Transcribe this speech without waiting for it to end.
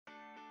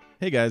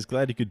Hey guys,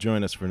 glad you could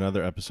join us for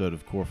another episode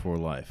of Core 4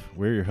 Life.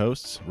 We're your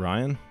hosts,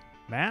 Ryan,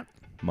 Matt,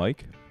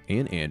 Mike,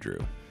 and Andrew.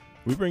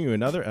 We bring you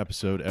another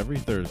episode every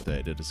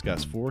Thursday to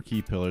discuss 4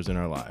 key pillars in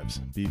our lives: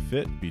 be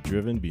fit, be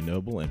driven, be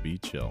noble, and be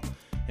chill,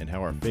 and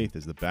how our faith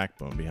is the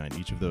backbone behind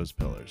each of those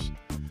pillars.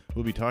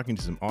 We'll be talking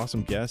to some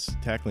awesome guests,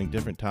 tackling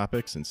different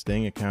topics, and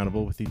staying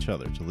accountable with each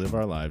other to live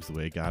our lives the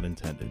way God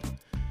intended.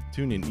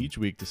 Tune in each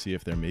week to see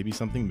if there may be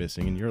something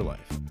missing in your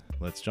life.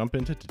 Let's jump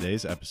into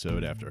today's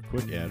episode after a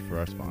quick ad for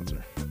our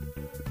sponsor.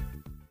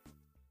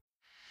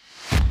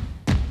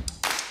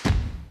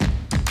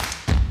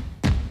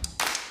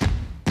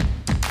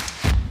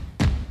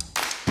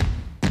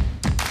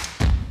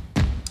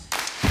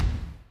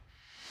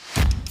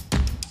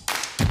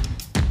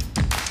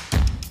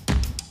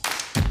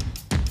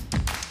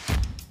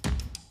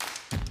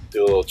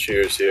 Do a little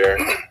cheers here.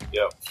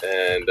 Yep.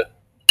 And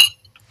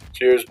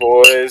cheers,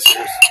 boys.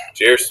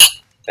 Cheers.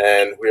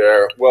 And we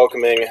are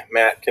welcoming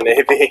Matt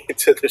Knabe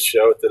to the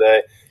show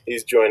today.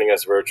 He's joining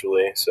us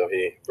virtually, so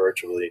he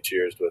virtually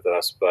cheers with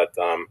us. But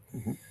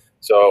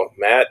so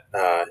Matt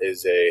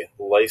is a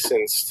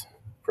licensed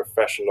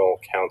professional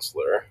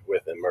counselor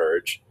with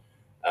Emerge,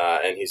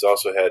 and he's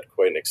also had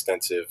quite an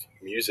extensive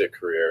music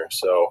career.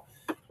 So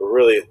we're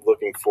really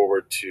looking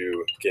forward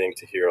to getting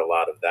to hear a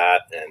lot of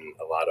that and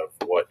a lot of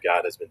what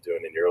God has been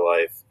doing in your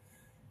life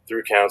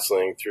through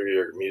counseling, through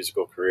your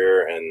musical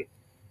career, and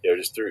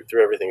just through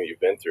everything that you've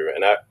been through.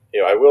 And I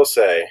will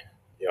say,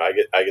 I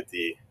get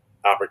the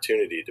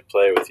opportunity to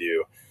play with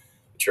you,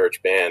 the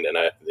church band, and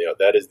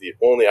that is the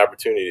only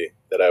opportunity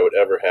that I would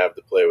ever have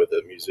to play with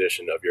a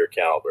musician of your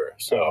caliber.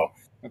 So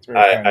that's very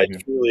kind I of you.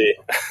 truly,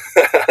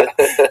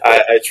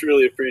 I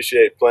truly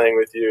appreciate playing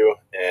with you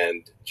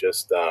and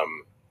just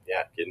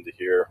getting to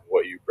hear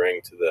what you bring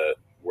to the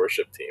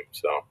worship team.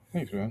 So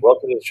Thanks, man.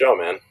 welcome to the show,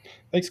 man.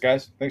 Thanks,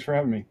 guys. Thanks for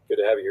having me. Good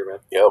to have you here, man.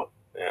 Yep.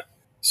 Yeah.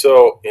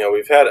 So,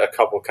 we've had a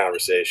couple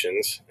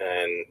conversations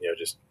and,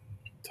 just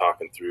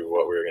talking through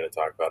what we were going to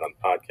talk about on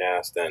the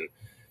podcast. And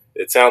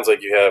it sounds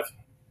like you have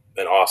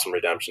an awesome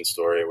redemption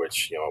story,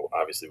 which,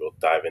 obviously we'll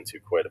dive into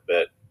quite a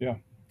bit. Yeah.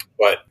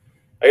 But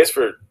I guess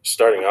for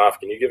starting off,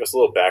 can you give us a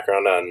little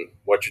background on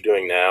what you're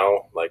doing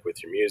now, like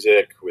with your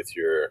music, with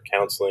your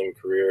counseling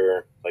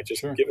career? Like, just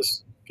Sure. give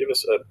us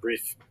a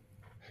brief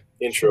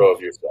intro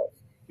of yourself.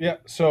 Yeah.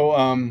 So,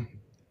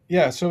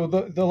 so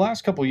the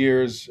last couple of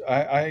years,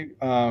 it's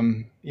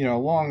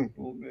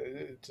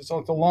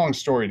a long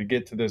story to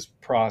get to this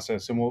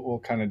process, and we'll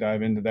kind of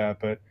dive into that.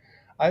 But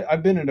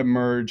I've been at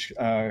Emerge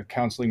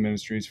Counseling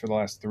Ministries for the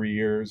last 3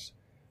 years.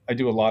 I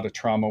do a lot of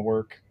trauma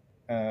work.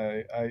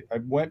 I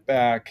went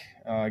back,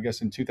 I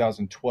guess, in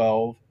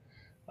 2012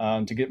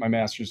 to get my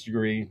master's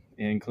degree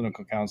in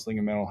clinical counseling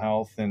and mental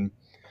health. And,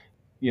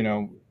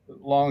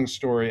 long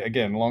story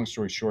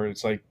short,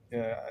 it's like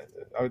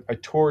I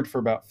toured for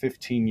about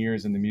 15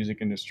 years in the music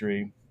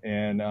industry.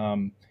 And,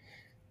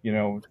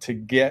 to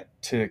get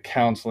to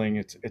counseling,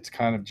 it's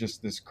kind of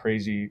just this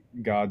crazy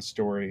God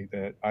story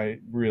that I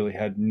really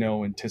had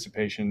no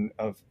anticipation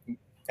of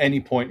any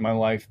point in my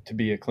life to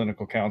be a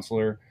clinical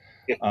counselor.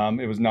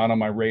 It was not on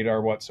my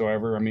radar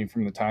whatsoever. I mean,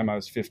 from the time I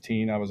was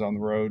 15, I was on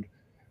the road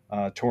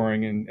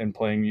touring and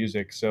playing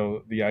music.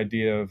 So the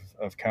idea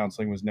of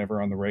counseling was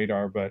never on the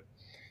radar, but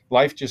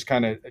life just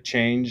kind of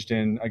changed.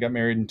 And I got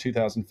married in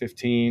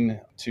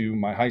 2015 to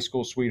my high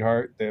school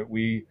sweetheart that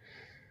we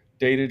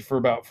dated for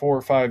about 4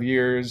 or 5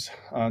 years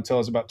until I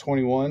was about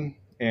 21.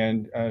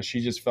 And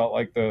she just felt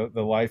like the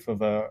life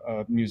of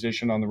a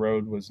musician on the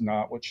road was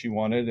not what she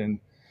wanted. And,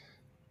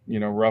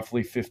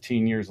 roughly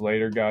 15 years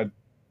later, God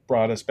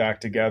brought us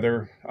back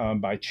together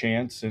by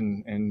chance,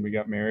 and we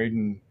got married.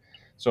 And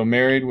so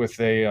married with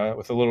a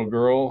little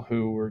girl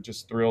who we're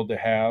just thrilled to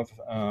have.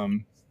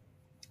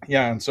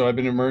 And so I've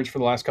been Emerged for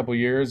the last couple of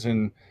years,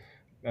 and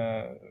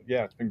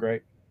it's been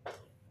great.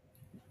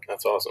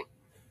 That's awesome.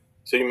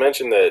 So you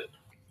mentioned that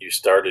you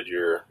started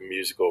your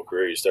musical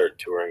career. You started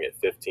touring at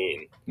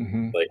 15.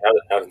 Mm-hmm. Like,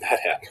 how did that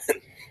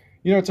happen?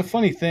 It's a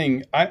funny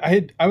thing.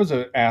 I was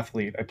an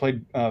athlete. I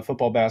played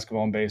football,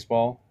 basketball, and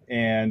baseball,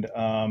 and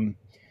it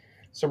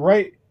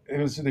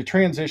was the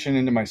transition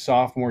into my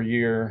sophomore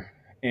year,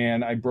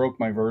 and I broke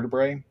my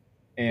vertebrae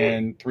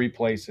in 3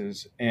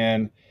 places.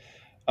 And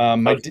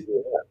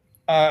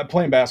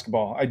playing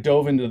basketball, I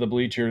dove into the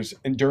bleachers,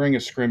 and during a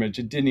scrimmage,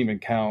 it didn't even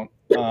count,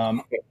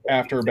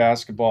 after a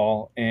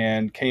basketball,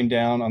 and came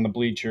down on the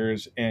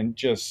bleachers and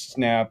just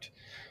snapped.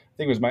 I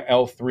think it was my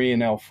L3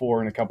 and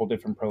L4 in a couple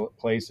different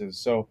places.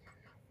 So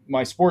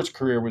my sports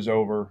career was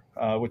over,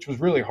 which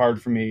was really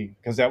hard for me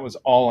because that was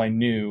all I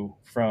knew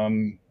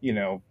from,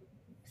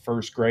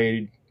 first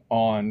grade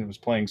on. It was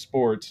playing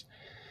sports.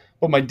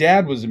 But my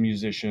dad was a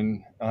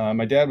musician.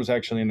 My dad was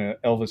actually in an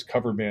Elvis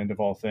cover band, of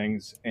all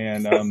things.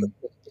 And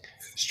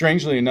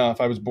strangely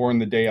enough, I was born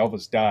the day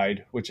Elvis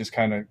died, which is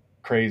kind of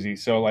crazy.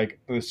 So, like,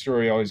 the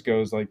story always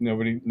goes, like,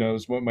 nobody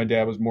knows what my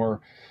dad was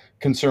more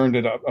concerned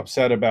and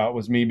upset about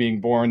was me being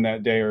born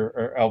that day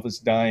or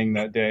Elvis dying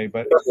that day.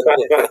 But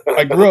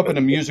I grew up in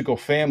a musical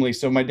family.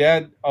 So my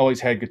dad always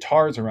had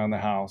guitars around the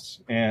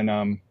house. And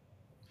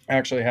I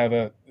actually have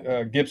a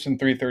Gibson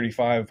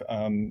 335.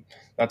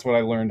 That's what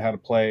I learned how to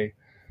play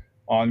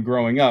on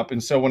growing up.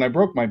 And so when I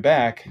broke my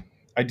back,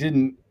 I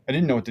didn't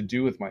know what to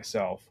do with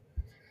myself.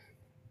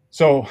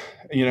 So,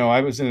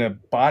 I was in a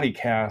body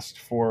cast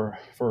for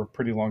a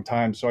pretty long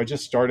time. So I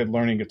just started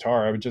learning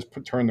guitar. I would just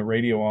turn the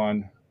radio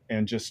on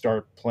and just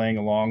start playing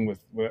along with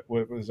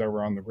what was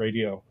ever on the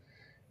radio.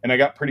 And I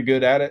got pretty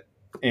good at it,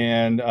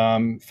 and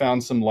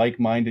found some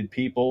like-minded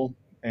people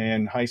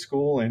in high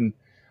school. And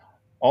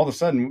all of a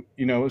sudden,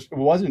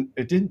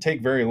 it didn't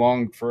take very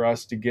long for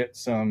us to get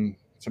some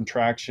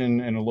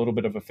traction and a little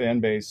bit of a fan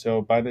base.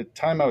 So by the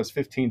time I was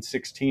 15,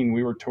 16,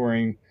 we were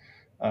touring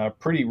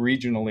pretty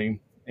regionally,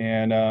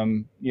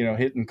 and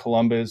hitting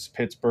Columbus,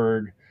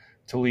 Pittsburgh,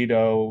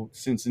 Toledo,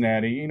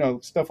 Cincinnati,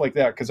 stuff like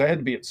that, because I had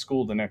to be at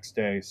school the next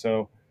day.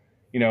 So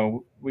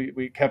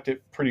we kept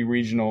it pretty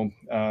regional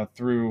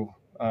through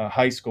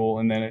high school,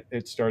 and then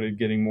it started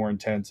getting more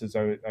intense as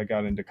I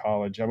got into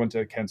college. I went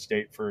to Kent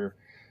State for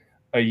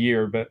a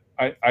year, but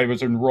I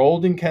was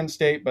enrolled in Kent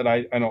State, but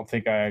I don't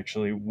think I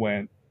actually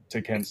went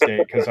to Kent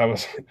State, because I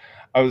was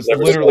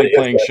Never literally studied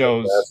playing that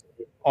shows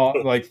class.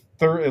 like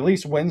at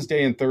least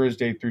Wednesday and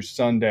Thursday through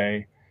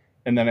Sunday,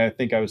 and then I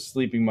think I was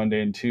sleeping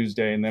Monday and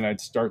Tuesday, and then I'd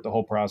start the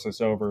whole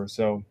process over.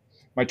 So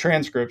my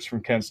transcripts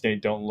from Kent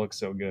State don't look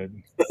so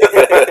good.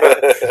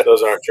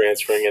 Those aren't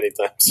transferring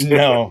anytime soon.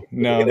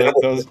 No,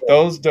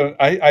 those don't.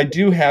 I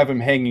do have them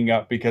hanging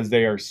up because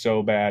they are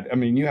so bad. I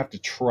mean, you have to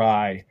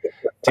try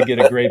to get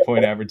a grade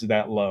point average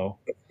that low.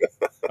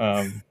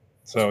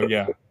 So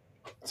yeah,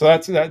 so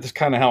that's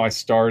kind of how I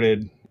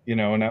started.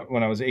 And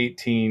when I was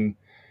 18,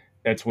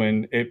 that's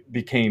when it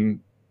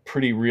became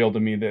pretty real to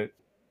me that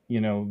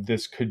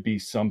this could be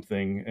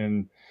something,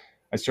 and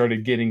I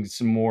started getting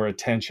some more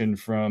attention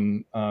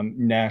from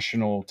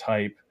national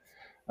type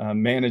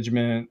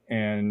management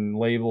and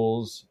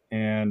labels.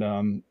 And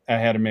I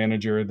had a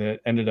manager that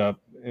ended up,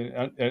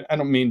 I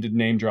don't mean to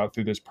name drop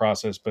through this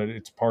process, but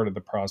it's part of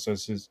the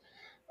process, is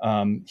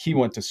he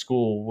went to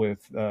school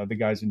with the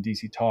guys in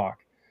DC Talk.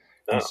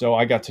 Oh. And so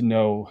I got to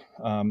know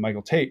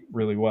Michael Tate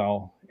really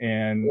well.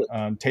 And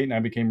Tate and I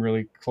became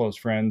really close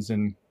friends.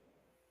 And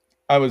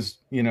I was,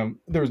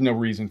 there was no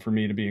reason for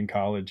me to be in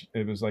college.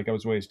 It was like I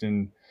was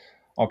wasting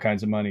all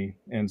kinds of money.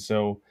 And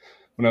so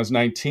when I was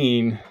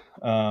 19,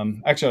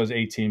 actually I was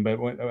 18, but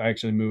I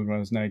actually moved when I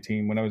was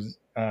 19. When I was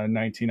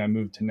 19, I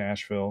moved to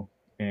Nashville,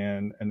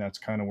 and that's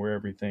kind of where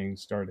everything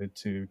started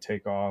to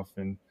take off.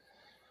 And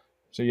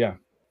so, yeah.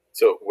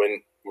 So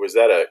when was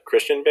that a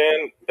Christian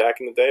band back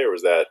in the day, or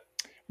was that?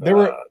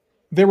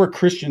 There were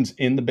Christians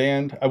in the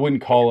band. I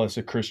wouldn't call us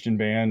a Christian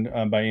band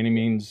by any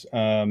means.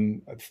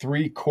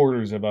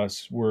 3/4 of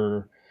us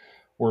were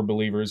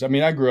believers. I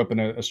mean, I grew up in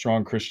a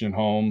strong Christian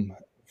home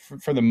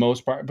for the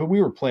most part, but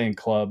we were playing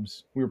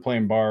clubs, we were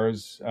playing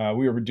bars,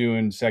 we were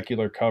doing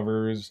secular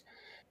covers.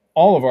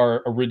 All of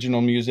our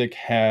original music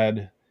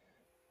had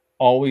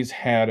always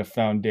had a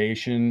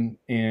foundation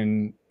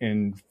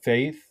in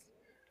faith,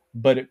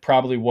 but it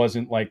probably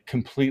wasn't like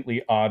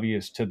completely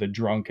obvious to the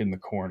drunk in the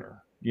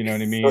corner. You know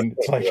what I mean?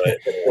 It's like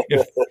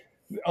if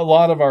a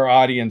lot of our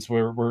audience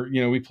were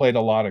we played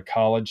a lot of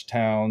college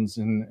towns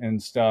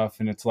and stuff,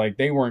 and it's like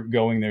they weren't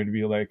going there to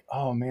be like,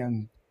 oh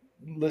man,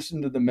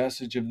 listen to the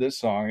message of this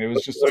song. It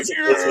was just like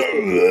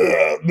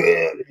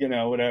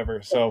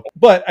whatever. So,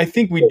 but I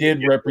think we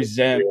did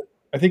represent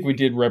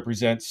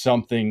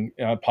something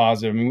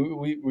positive. I mean,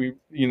 we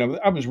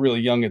I was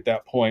really young at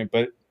that point,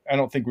 but I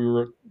don't think we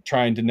were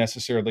trying to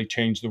necessarily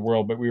change the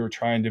world, but we were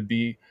trying to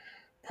be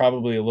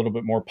probably a little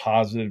bit more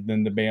positive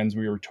than the bands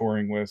we were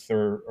touring with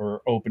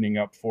or opening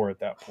up for at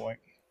that point.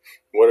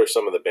 What are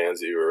some of the bands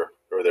that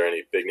were there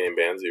any big name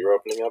bands that you were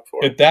opening up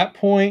for? At that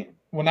point,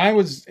 when I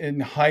was in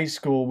high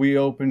school, I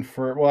opened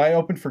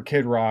for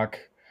Kid Rock,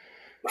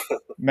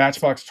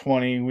 Matchbox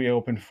 20. We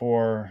opened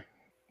for,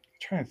 I'm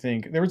trying to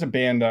think, there was a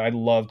band that I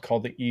loved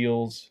called the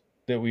Eels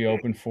that we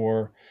opened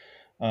for.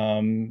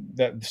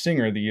 That the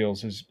singer of the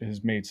Eels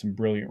has made some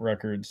brilliant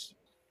records.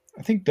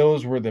 I think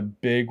those were the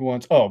big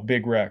ones. Oh,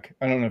 Big Wreck.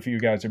 I don't know if you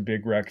guys are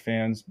Big Wreck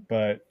fans,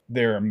 but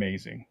they're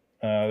amazing.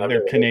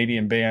 They're a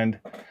Canadian band.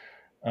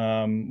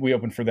 We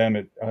opened for them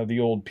at the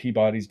old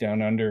Peabody's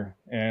Down Under,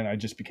 and I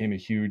just became a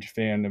huge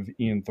fan of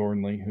Ian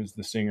Thornley, who's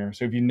the singer.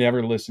 So if you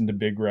never listened to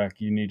Big Wreck,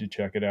 you need to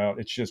check it out.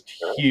 It's just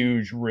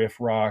huge riff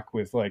rock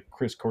with like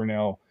Chris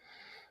Cornell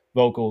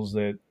vocals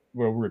that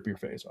will rip your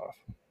face off.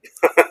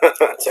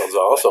 That sounds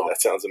awesome.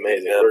 That sounds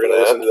amazing. Yeah, we're going to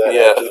listen to that.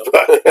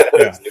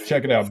 Yeah,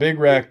 check it out. Big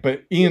Wreck.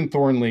 But Ian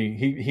Thornley,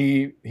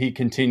 he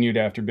continued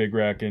after Big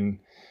Wreck and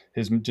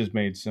has just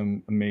made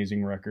some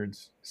amazing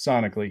records.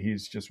 Sonically,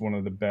 he's just one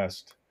of the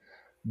best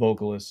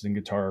vocalists and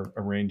guitar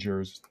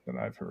arrangers that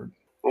I've heard.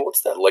 Well,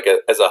 what's that like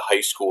as a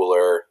high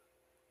schooler?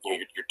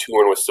 You're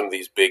touring with some of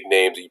these big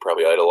names that you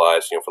probably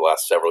idolized, for the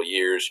last several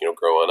years,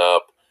 growing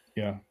up.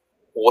 Yeah.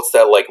 What's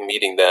that like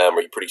meeting them?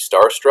 Are you pretty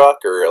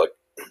starstruck, or like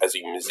as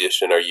a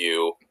musician, are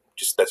you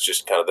that's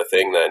just kind of the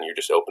thing then? You're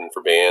just open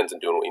for bands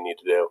and doing what you need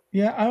to do?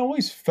 Yeah, I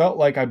always felt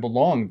like I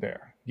belonged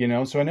there,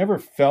 so I never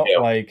felt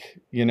like,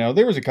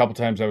 there was a couple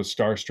times I was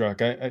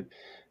starstruck.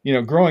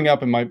 growing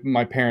up in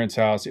my parents'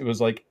 house, it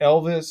was like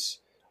Elvis,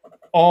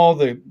 all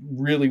the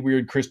really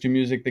weird Christian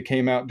music that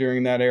came out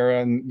during that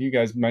era. And you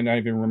guys might not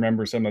even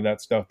remember some of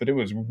that stuff, but it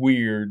was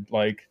weird.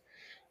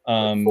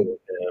 Um,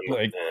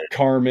 like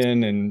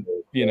Carmen and,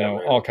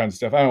 all kinds of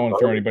stuff. I don't want to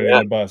throw anybody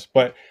on the bus,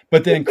 but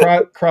then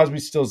Crosby,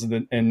 Stills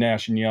and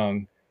Nash and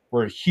Young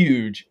were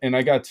huge. And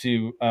I got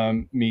to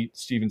meet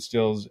Stephen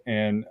Stills,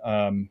 and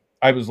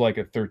I was like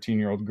a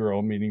 13-year-old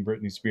girl meeting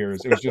Britney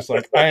Spears. It was just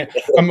like,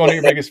 I'm one of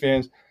your biggest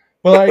fans.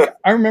 But like,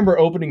 I remember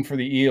opening for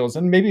the Eels,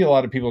 and maybe a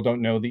lot of people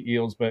don't know the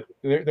Eels, but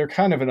they're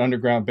kind of an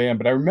underground band.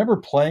 But I remember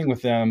playing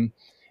with them,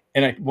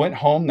 and I went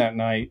home that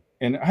night,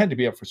 and I had to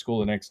be up for school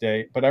the next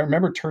day. But I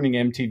remember turning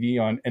MTV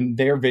on, and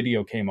their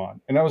video came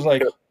on, and I was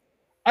like,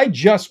 I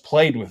just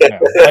played with them.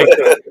 Like,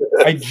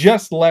 I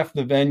just left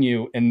the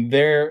venue, and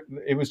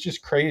it was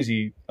just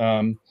crazy.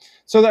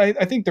 So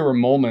I think there were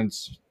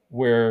moments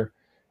where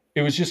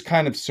it was just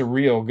kind of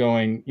surreal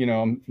going,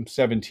 I'm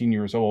 17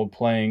 years old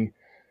playing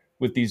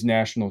with these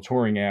national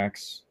touring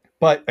acts.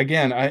 But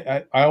again,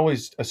 I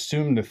always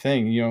assumed the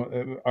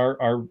thing,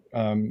 our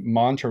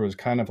mantra was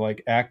kind of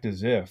like act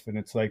as if, and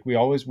it's like we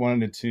always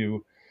wanted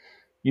to,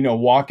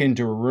 walk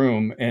into a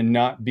room and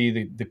not be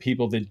the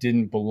people that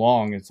didn't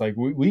belong. It's like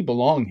we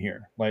belong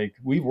here. Like,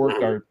 we've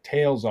worked our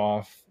tails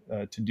off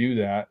to do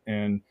that,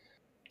 and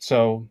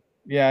so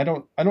yeah,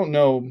 I don't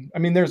know. I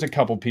mean, there's a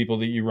couple people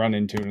that you run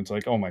into, and it's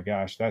like, oh my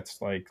gosh, that's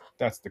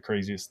the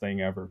craziest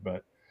thing ever.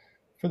 But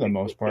for the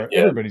most part,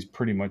 everybody's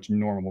pretty much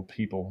normal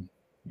people,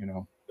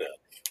 Yeah.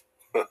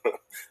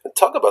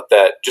 Talk about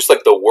that, just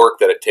like the work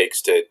that it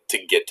takes to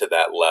get to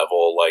that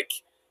level. Like,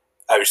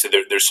 obviously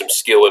there's some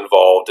skill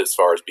involved as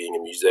far as being a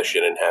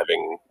musician and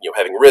having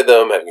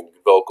rhythm, having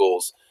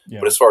vocals. Yeah.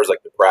 But as far as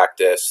like the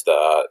practice,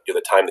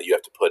 the time that you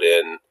have to put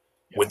in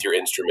with your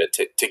instrument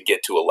to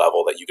get to a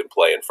level that you can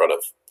play in front of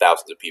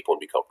thousands of people and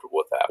be comfortable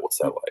with that. What's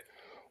that like?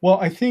 Well,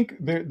 I think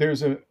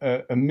there's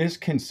a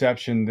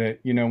misconception that,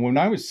 when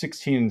I was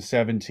 16 and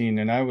 17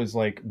 and I was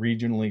like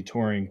regionally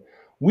touring,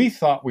 we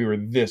thought we were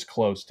this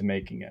close to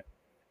making it.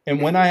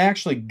 And when I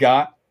actually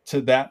got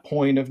to that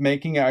point of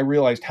making it, I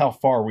realized how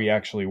far we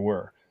actually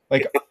were.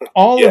 Like,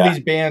 all of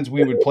these bands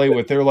we would play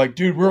with, they're like,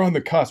 dude, we're on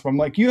the cusp. I'm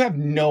like, you have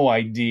no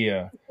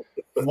idea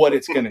what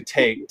it's going to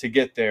take to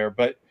get there.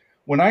 But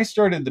when I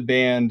started the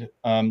band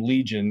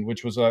Legion,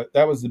 which was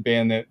that was the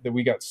band that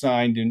we got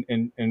signed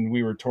and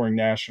we were touring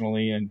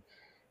nationally, and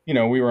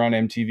we were on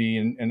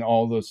MTV and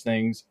all those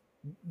things.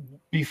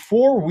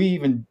 Before we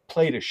even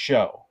played a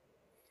show,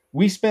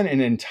 we spent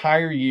an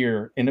entire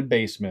year in a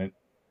basement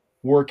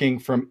working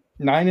from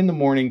 9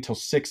 a.m. till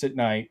 6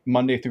 p.m,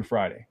 Monday through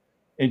Friday,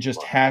 and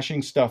just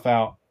hashing stuff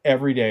out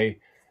every day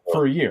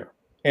for a year.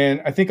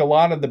 And I think a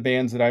lot of the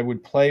bands that I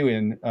would play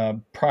in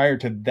prior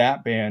to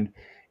that band,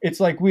 it's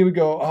like we would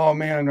go, oh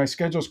man, my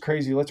schedule's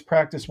crazy. Let's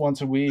practice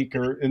once a week,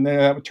 and then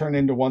that would turn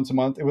into once a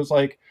month. It was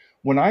like,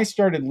 when I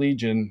started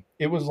Legion,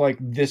 it was like,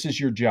 this is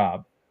your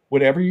job.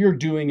 Whatever you're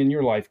doing in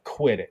your life,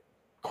 quit it.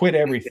 Quit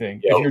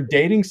everything. If you're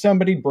dating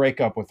somebody,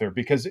 break up with her,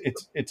 because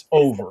it's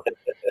over,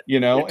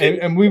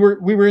 and we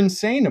were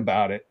insane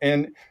about it.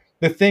 And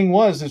the thing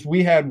was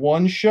we had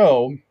one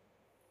show.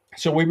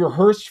 So we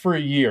rehearsed for a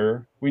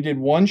year. We did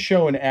one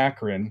show in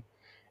Akron.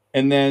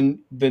 And then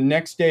the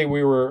next day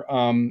we were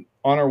on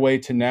our way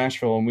to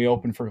Nashville, and we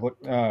opened for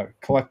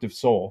Collective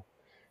Soul.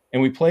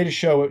 And we played a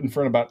show in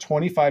front of about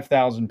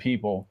 25,000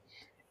 people.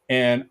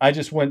 And I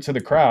just went to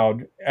the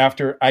crowd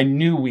after I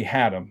knew we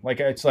had them. Like,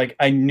 it's like,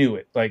 I knew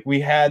it. Like,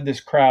 we had this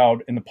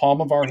crowd in the palm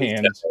of our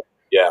hands.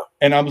 Yeah.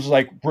 And I was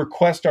like,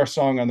 request our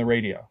song on the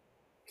radio.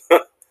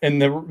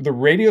 And the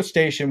radio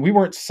station, we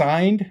weren't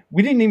signed.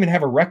 We didn't even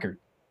have a record.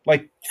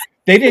 Like,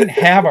 they didn't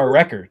have our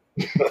record.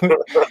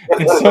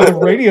 And so the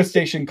radio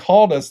station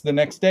called us the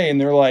next day,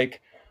 and they're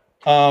like,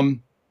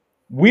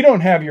 we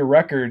don't have your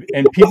record,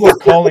 and people are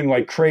calling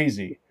like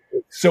crazy.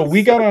 So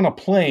we got on a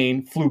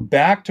plane, flew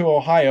back to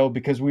Ohio,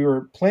 because we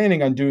were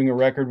planning on doing a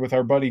record with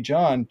our buddy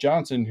John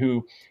Johnson,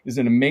 who is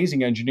an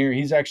amazing engineer.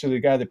 He's actually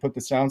the guy that put the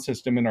sound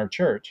system in our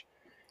church.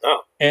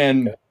 Oh,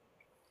 and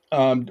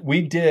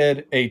we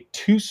did a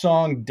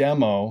 2-song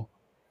demo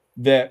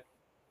that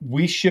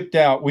we shipped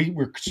out. We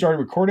started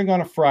recording on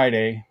a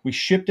Friday. We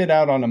shipped it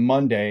out on a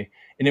Monday,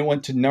 and it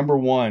went to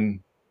 #1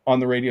 on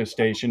the radio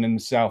station in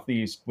the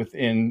Southeast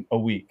within a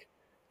week.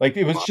 Like,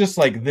 it was just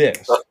like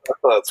this.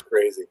 That's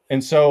crazy.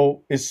 And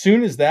so as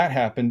soon as that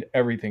happened,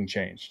 everything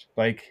changed.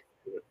 Like,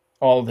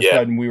 all of a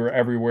sudden we were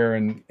everywhere,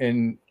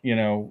 and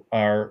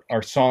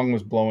our song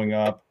was blowing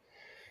up.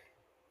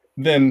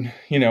 Then,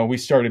 we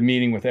started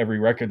meeting with every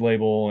record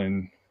label,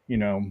 and,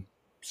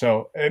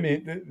 so, I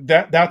mean,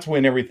 that's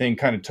when everything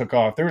kind of took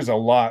off. There was a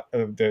lot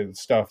of the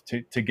stuff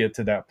to get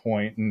to that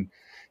point, and,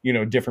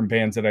 different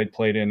bands that I'd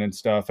played in and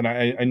stuff. And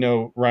I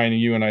know, Ryan,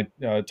 and you and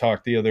I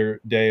talked the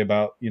other day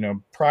about,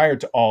 prior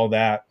to all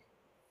that,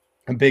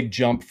 a big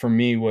jump for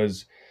me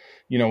was,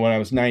 when I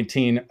was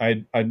 19,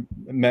 I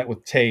met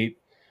with Tate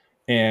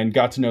and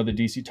got to know the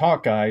DC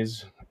Talk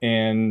guys.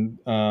 And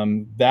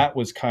that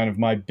was kind of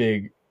my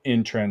big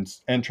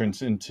entrance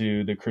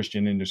into the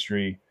Christian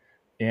industry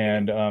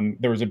And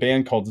there was a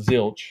band called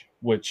Zilch,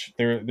 which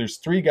there's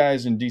 3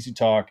 guys in DC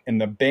Talk,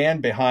 and the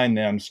band behind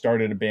them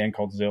started a band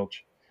called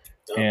Zilch.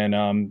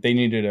 And they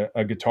needed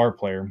a guitar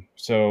player.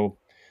 So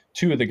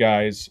 2 of the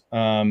guys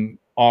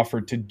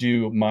offered to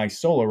do my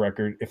solo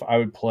record if I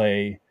would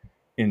play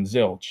in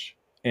Zilch.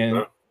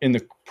 And in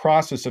the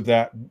process of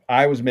that,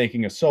 I was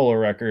making a solo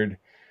record.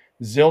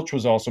 Zilch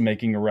was also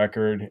making a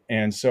record.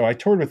 And so I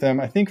toured with them,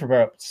 I think, for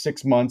about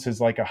 6 months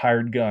as like a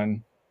hired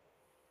gun.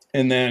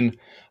 And then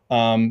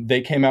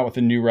they came out with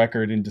a new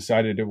record and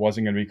decided it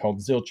wasn't going to be called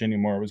Zilch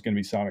anymore. It was going to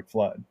be Sonic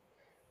Flood.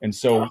 And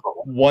so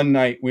one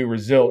night we were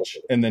Zilch,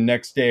 and the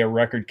next day a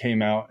record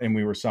came out and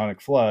we were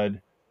Sonic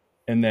Flood,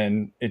 and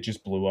then it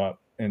just blew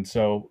up. And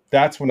so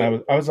that's when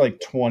I was like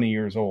 20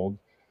 years old.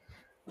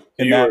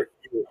 And you were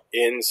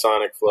in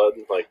Sonic Flood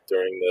like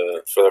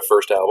for the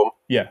first album?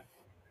 Yeah.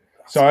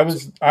 So I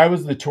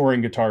was the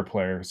touring guitar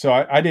player. So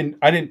I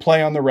didn't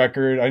play on the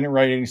record. I didn't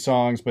write any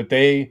songs, but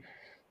they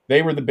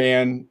were the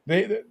band.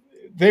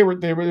 They were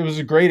it was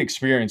a great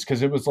experience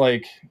because it was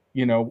like,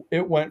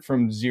 it went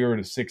from 0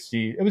 to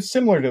 60. It was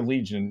similar to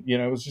Legion,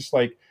 it was just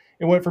like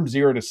it went from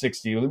 0 to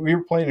 60. We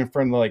were playing in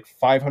front of like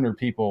 500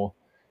 people,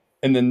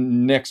 and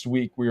then next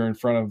week we were in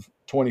front of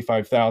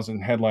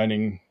 25,000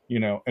 headlining,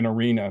 an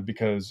arena,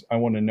 because I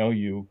Want to Know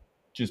You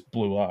just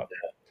blew up.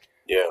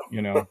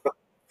 Yeah.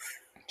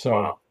 So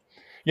wow.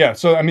 Yeah,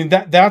 so I mean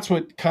that's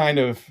what kind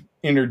of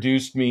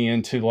introduced me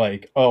into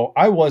like, oh,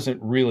 I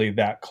wasn't really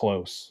that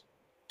close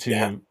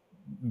to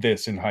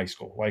this in high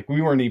school. Like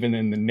we weren't even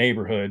in the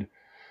neighborhood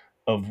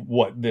of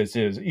what this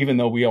is, even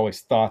though we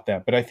always thought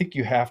that. But I think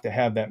you have to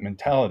have that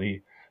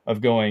mentality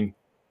of going,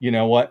 you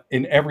know what,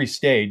 in every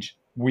stage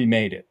we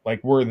made it.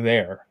 Like we're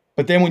there.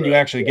 But then when you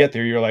actually get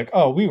there, you're like,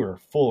 oh, we were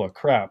full of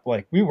crap.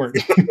 Like we weren't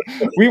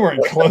we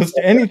weren't close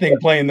to anything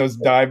playing those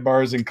dive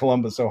bars in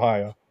Columbus,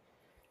 Ohio.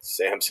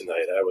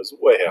 Samsonite, I was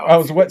way off. I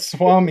was what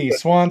Swami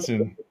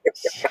Swanson.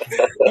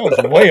 I was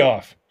way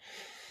off.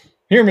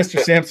 Here,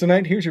 Mr.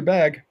 Samsonite, here's your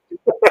bag.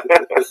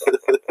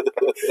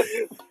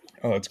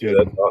 Oh, that's good.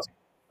 That's awesome.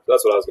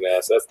 That's what I was going to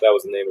ask. That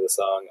was the name of the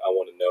song, I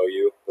Want to Know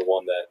You, the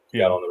one that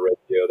got on the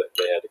radio that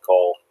they had to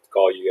call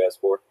you guys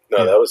for.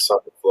 No, that was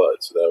Sonic Flood.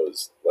 So that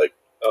was like,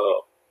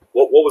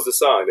 what was the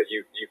song that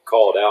you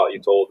called out? You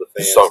told the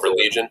fans. The song for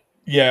Legion?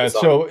 Yeah,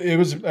 so it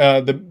was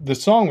the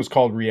song was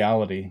called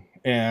Reality,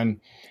 and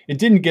it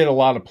didn't get a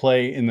lot of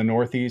play in the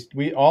Northeast.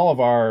 All of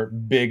our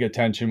big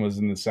attention was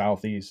in the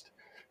Southeast.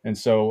 And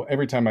so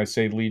every time I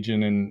say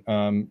Legion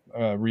and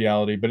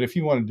Reality, but if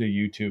you wanted to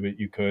YouTube it,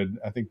 you could.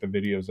 I think the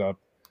video's up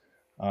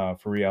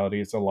for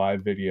Reality. It's a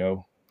live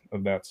video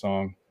of that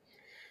song.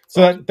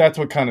 So that's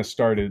what kind of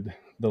started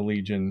the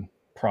Legion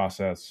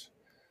process.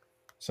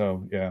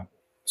 So, yeah.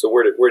 So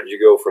where did you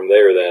go from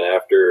there then?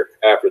 After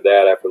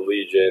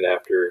Legion,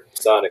 after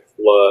Sonic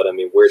Flood? I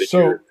mean, where did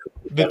you?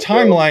 The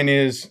timeline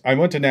is I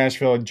went to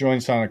Nashville, I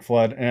joined Sonic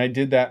Flood, and I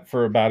did that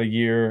for about a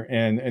year.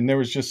 And there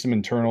was just some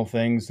internal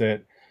things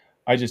that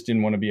I just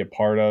didn't want to be a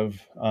part of.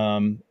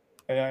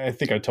 I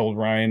think I told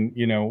Ryan,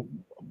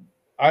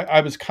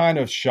 I was kind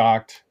of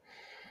shocked.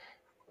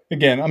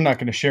 Again, I'm not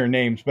going to share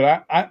names,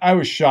 but I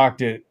was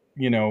shocked at,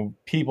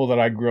 people that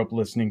I grew up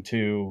listening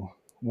to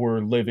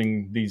were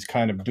living these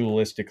kind of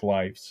dualistic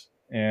lives.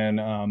 And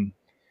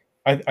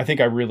I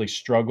think I really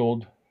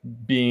struggled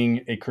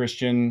being a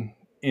Christian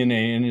in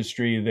an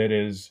industry that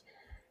is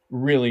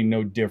really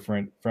no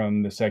different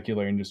from the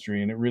secular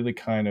industry. And it really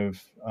kind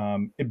of,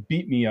 it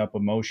beat me up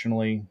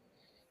emotionally.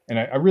 And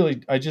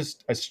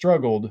I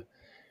struggled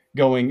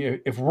going,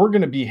 if we're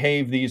going to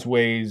behave these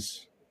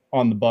ways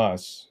on the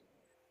bus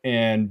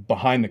and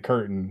behind the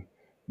curtain,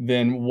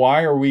 then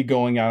why are we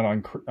going out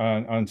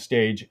on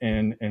stage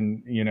and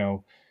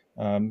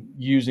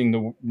using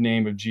the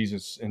name of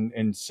Jesus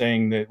and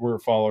saying that we're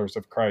followers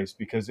of Christ?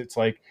 Because it's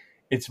like,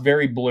 it's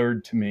very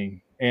blurred to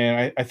me.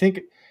 And I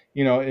think,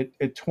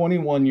 at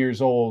 21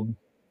 years old,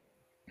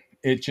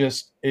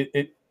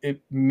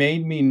 it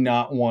made me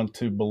not want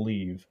to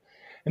believe.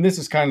 And this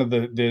is kind of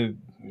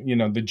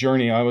the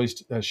journey. I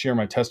always share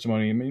my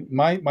testimony. I mean,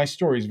 my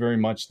story is very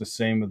much the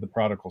same with the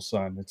prodigal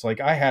son. It's like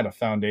I had a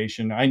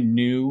foundation. I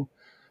knew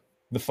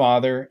the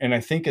Father. And I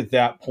think at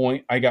that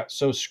point, I got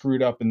so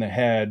screwed up in the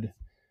head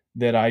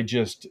that I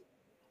just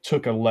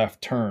took a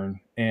left turn.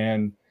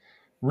 And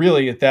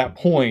really at that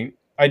point,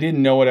 I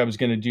didn't know what I was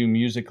going to do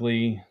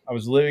musically. I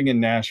was living in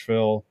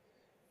Nashville,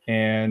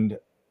 and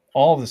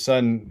all of a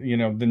sudden,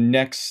 the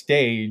next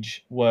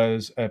stage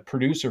was a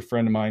producer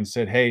friend of mine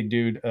said, "Hey,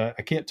 dude,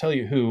 I can't tell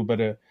you who,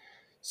 but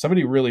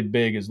somebody really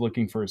big is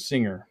looking for a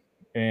singer,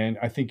 and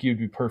I think you'd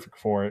be perfect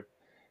for it."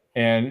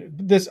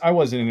 And I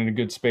wasn't in a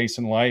good space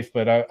in life,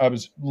 but I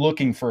was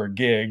looking for a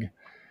gig,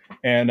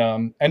 and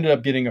ended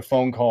up getting a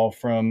phone call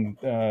from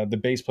the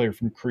bass player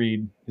from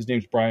Creed. His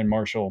name's Brian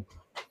Marshall.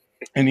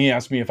 And he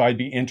asked me if I'd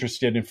be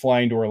interested in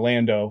flying to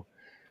Orlando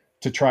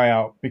to try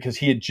out, because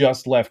he had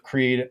just left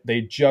Creed.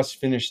 They just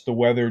finished the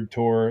Weathered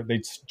tour.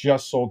 They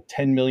just sold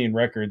 10 million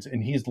records,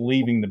 and he's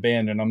leaving the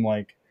band. And I'm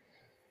like,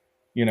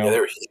 they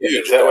were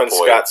huge. Is that when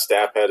Scott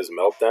Stapp had his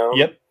meltdown?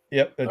 Yep.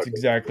 Yep, that's Okay.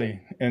 exactly.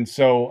 And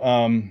so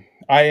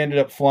I ended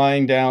up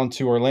flying down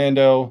to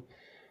Orlando,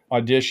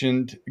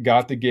 auditioned,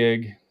 got the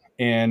gig,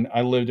 and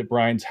I lived at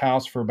Brian's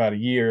house for about a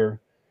year.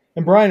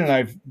 And Brian and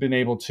I've been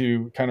able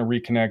to kind of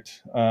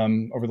reconnect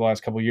over the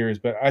last couple of years,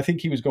 but I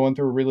think he was going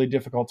through a really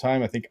difficult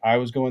time. I think I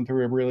was going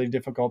through a really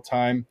difficult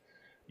time,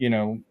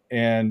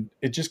 and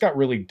it just got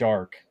really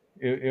dark.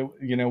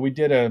 We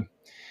did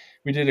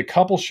a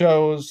couple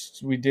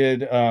shows. We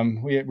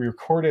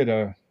recorded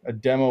a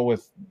demo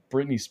with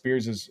Britney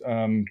Spears's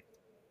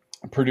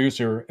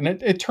producer, and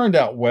it turned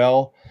out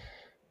well,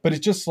 but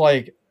it's just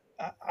like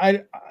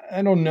I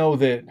I don't know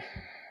that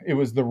it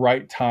was the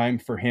right time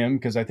for him,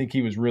 because I think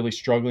he was really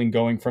struggling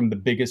going from the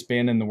biggest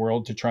band in the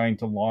world to trying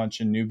to launch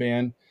a new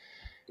band.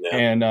 Yeah.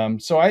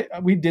 And so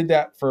we did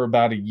that for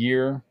about a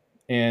year,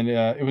 and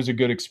it was a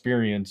good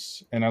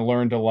experience, and I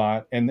learned a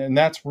lot, and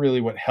that's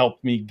really what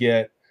helped me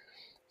get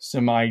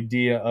some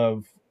idea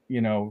of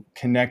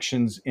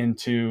connections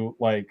into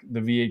like the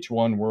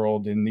VH1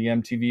 world and the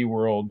MTV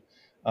world,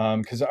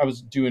 because I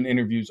was doing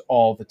interviews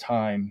all the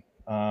time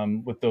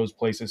with those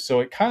places. So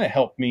it kind of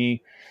helped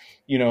me,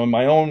 in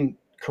my own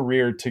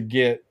career to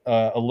get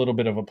a little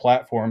bit of a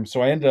platform.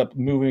 So I ended up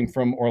moving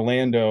from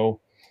Orlando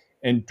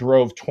and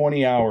drove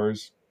 20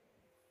 hours,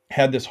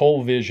 had this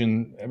whole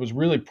vision. I was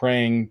really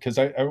praying because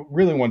I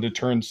really wanted to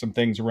turn some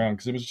things around,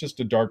 because it was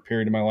just a dark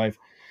period in my life.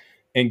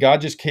 And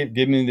God just kept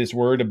giving me this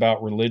word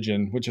about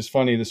religion, which is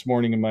funny. This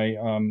morning in my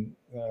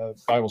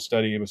Bible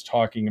study, it was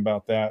talking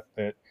about that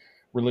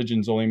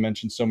religion's only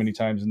mentioned so many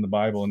times in the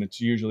Bible, and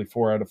it's usually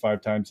 4 out of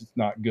 5 times it's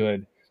not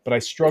good. But I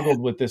struggled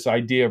with this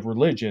idea of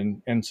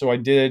religion, and so I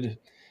did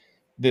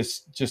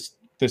this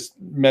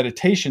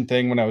meditation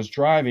thing when I was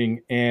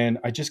driving, and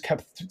I just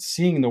kept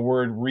seeing the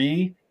word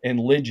re and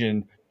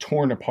legion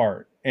torn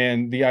apart.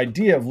 And the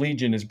idea of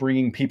legion is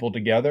bringing people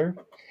together,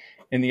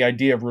 and the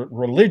idea of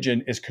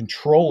religion is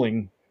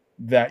controlling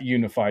that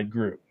unified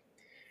group.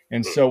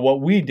 And so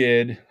what we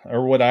did,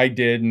 or what I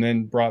did, and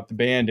then brought the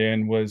band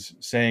in, was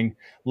saying,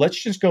 let's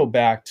just go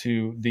back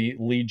to the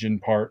legion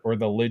part, or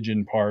the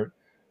legion part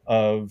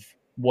of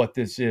what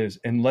this is,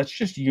 and let's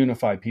just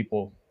unify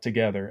people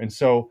together. And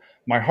so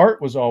my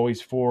heart was always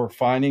for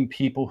finding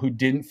people who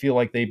didn't feel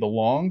like they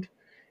belonged,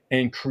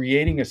 and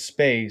creating a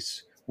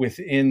space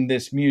within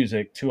this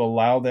music to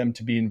allow them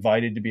to be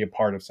invited to be a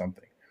part of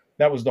something.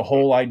 That was the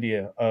whole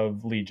idea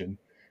of Legion.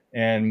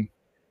 And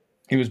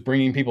he was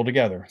bringing people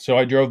together. So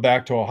I drove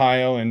back to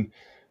Ohio and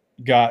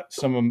got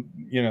some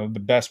of the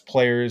best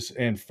players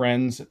and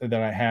friends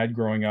that I had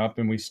growing up,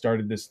 and we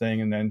started this thing.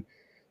 And then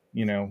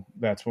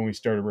that's when we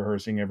started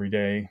rehearsing every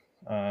day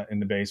in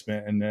the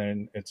basement, and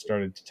then it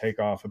started to take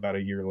off about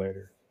a year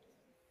later.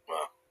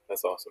 Wow,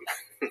 that's awesome.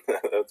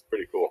 That's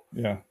pretty cool.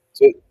 Yeah.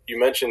 So you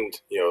mentioned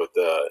your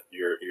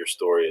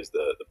story is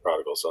the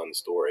prodigal son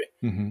story,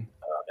 and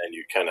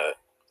you kind of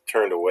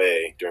turned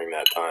away during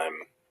that time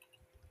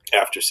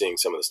after seeing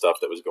some of the stuff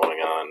that was going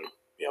on,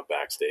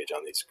 backstage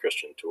on these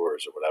Christian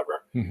tours or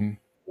whatever.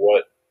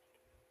 What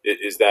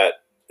is that?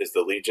 Is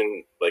the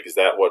Legion, like, is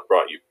that what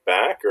brought you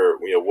back, or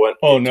what?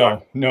 Oh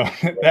no,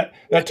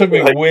 that took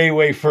me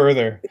way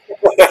further.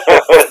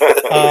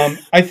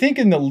 I think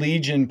in the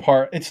Legion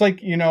part, it's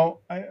like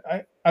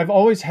I've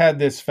always had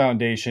this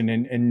foundation,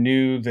 and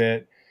knew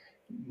that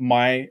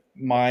my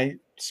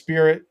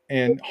spirit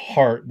and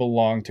heart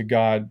belong to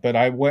God. But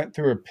I went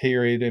through a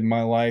period in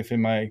my life,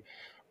 in my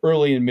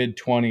early and mid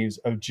 20s,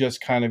 of just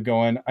kind of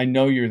going, I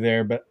know you're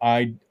there, but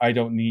I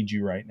don't need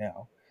you right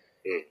now.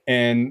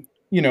 And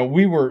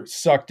we were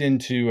sucked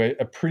into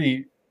a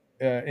pretty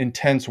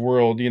intense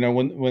world.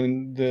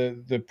 When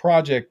the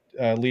project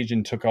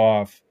Legion took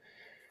off,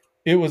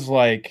 it was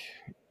like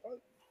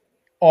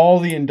all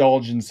the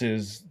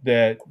indulgences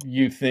that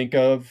you think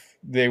of,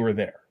 they were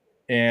there.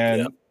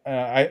 And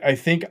I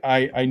think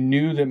I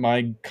knew that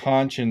my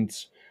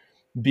conscience,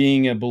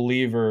 being a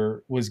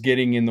believer, was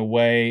getting in the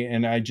way,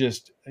 and I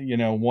just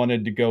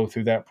wanted to go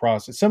through that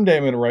process. Someday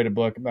I'm going to write a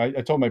book. I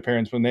told my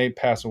parents, when they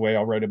pass away,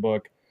 I'll write a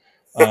book,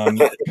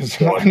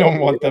 because I don't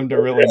want them to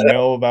really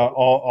know about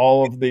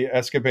all of the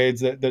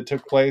escapades that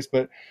took place.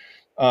 But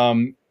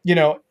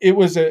it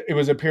was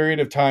a period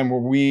of time where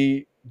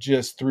we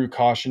just threw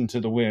caution to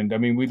the wind. I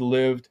mean, we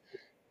lived,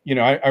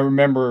 I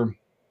remember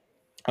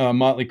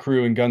Motley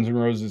Crue and Guns N'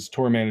 Roses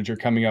tour manager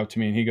coming up to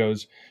me, and he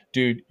goes,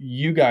 dude,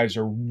 you guys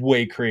are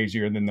way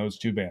crazier than those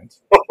two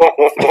bands.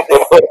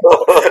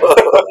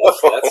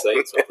 That's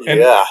saying something. And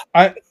yeah.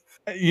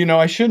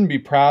 I shouldn't be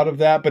proud of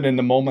that, but in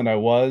the moment I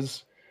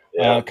was.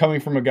 Coming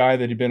from a guy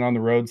that had been on the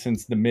road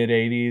since the mid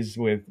 80s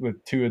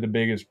with two of the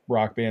biggest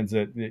rock bands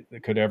that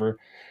could ever.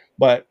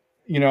 But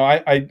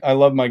I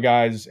love my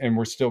guys, and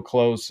we're still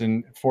close,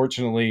 and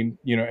fortunately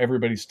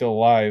everybody's still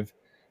alive.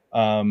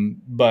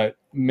 But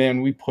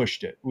man, we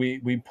pushed it.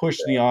 We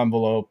pushed the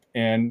envelope,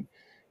 and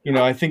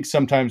I think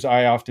sometimes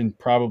I often,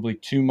 probably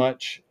too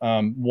much,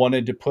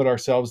 wanted to put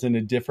ourselves in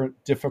a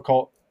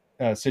difficult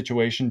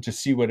situation to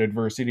see what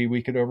adversity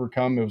we could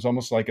overcome. It was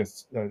almost like a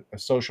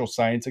social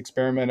science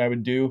experiment I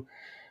would do.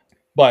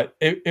 But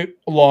it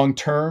long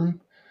term,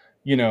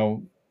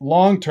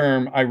 long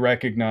term, I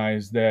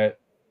recognize that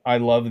I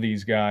love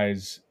these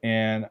guys,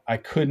 and I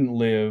couldn't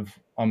live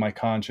on my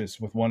conscience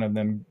with one of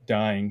them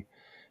dying.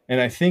 And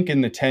I think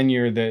in the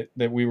tenure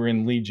that we were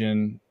in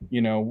Legion,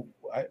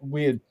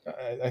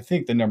 I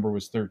think the number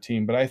was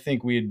 13, but I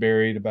think we had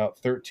buried about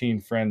 13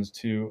 friends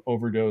to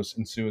overdose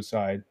and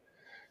suicide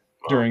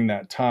during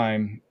that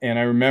time. And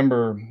I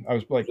remember I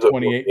was like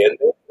 28.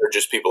 Or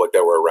just people like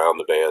that were around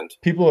the band?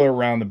 People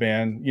around the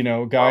band,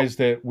 guys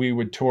that we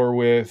would tour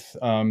with.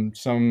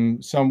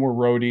 Some were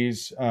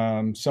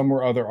roadies, some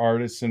were other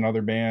artists in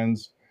other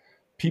bands,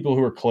 people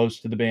who were close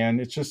to the band.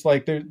 It's just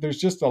like there's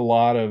just a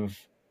lot of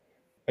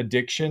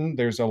addiction.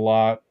 There's a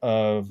lot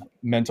of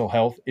mental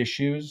health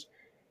issues,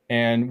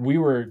 and we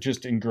were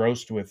just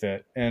engrossed with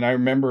it. And I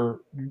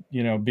remember,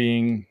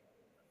 being,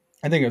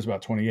 I think I was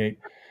about 28,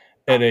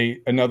 at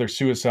another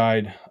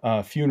suicide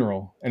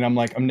funeral, and I'm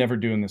like, I'm never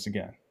doing this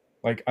again.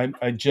 Like,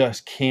 I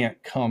just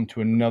can't come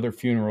to another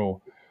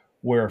funeral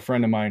where a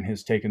friend of mine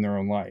has taken their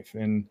own life.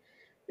 And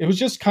it was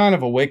just kind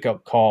of a wake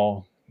up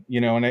call,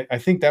 and I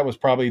think that was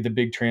probably the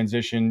big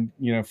transition.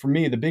 For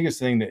me, the biggest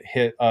thing that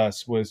hit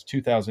us was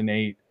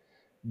 2008.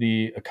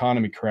 The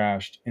economy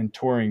crashed and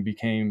touring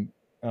became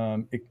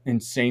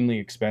insanely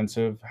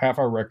expensive. Half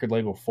our record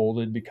label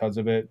folded because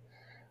of it.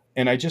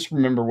 And I just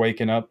remember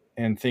waking up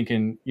and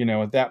thinking,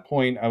 at that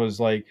point I was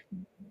like,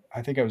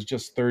 I think I was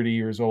just 30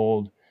 years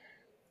old,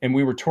 and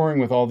we were touring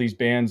with all these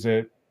bands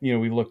that,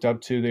 we looked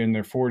up to in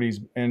their 40s.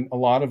 And a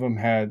lot of them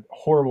had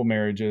horrible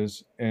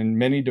marriages and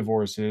many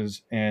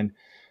divorces and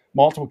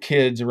multiple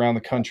kids around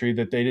the country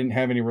that they didn't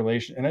have any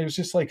relation. And I was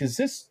just like, is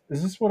this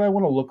what I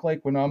want to look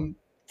like when I'm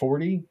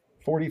 40,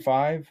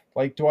 45?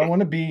 Like, do I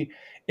want to be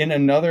in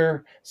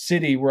another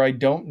city where I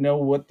don't know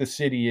what the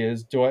city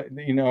is?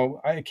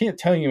 I can't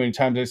tell you how many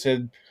times I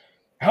said,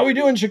 how we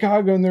doing,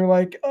 Chicago? And they're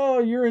like, oh,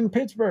 you're in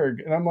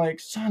Pittsburgh. And I'm like,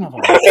 son of a.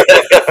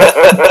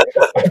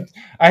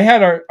 I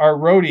had our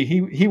roadie.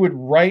 He would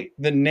write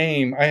the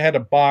name. I had a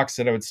box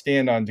that I would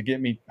stand on to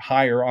get me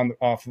higher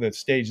off of the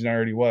stage than I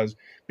already was.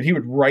 But he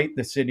would write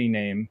the city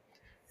name,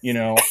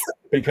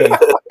 because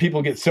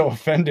people get so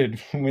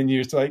offended when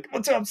you're like,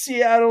 what's up,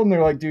 Seattle? And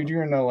they're like, dude,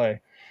 you're in LA. I'm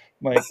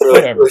like,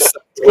 whatever.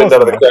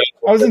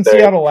 I was in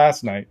Seattle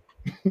last night.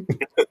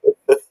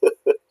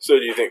 So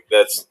do you think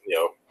that's,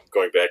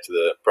 going back to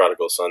the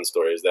prodigal son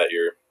story, is that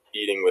your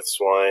eating with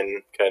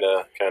swine kind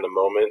of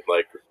moment?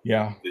 Like,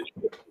 yeah,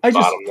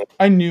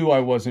 I knew I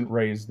wasn't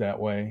raised that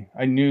way.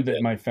 I knew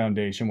that my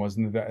foundation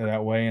wasn't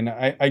that way. And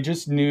I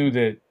just knew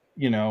that,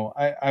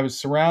 I was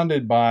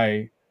surrounded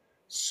by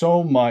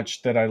so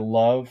much that I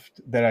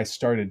loved that I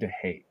started to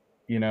hate.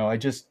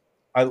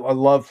 I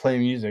love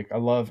playing music. I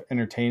love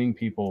entertaining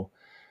people.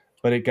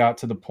 But it got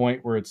to the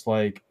point where it's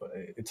like,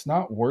 it's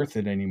not worth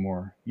it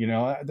anymore.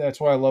 That's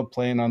why I love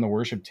playing on the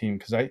worship team,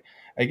 because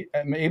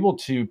I'm able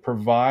to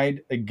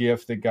provide a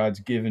gift that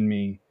God's given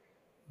me,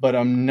 but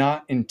I'm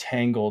not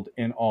entangled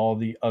in all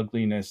the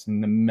ugliness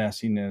and the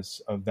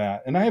messiness of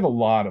that. And I have a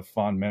lot of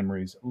fond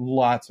memories,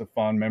 lots of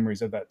fond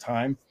memories of that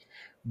time.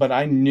 But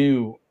I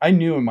knew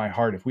in my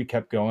heart, if we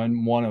kept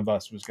going, one of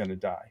us was going to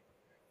die.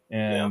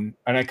 And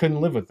I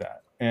couldn't live with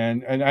that.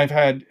 And I've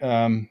had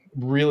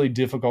really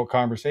difficult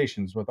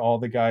conversations with all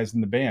the guys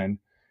in the band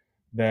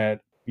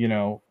that,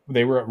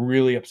 they were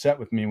really upset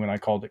with me when I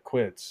called it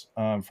quits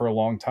for a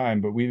long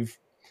time. But we've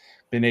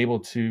been able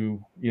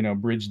to,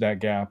 bridge that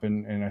gap.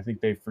 And I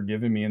think they've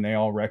forgiven me, and they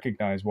all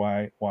recognize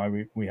why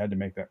we had to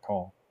make that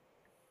call.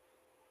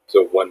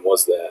 So when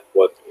was that?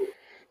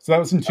 So that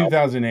was in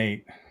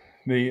 2008.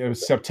 It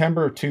was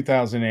September of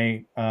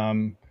 2008.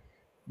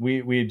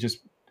 We had just,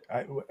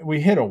 we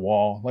hit a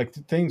wall. Like,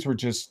 things were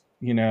just,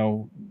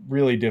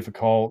 really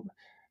difficult.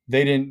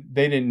 They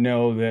didn't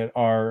know that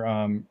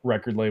our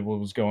record label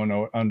was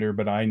going under,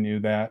 but I knew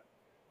that.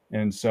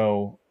 And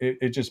so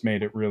it just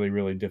made it really,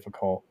 really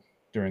difficult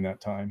during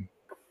that time.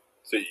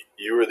 So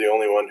you were the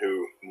only one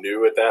who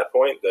knew at that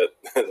point that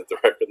the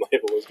record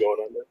label was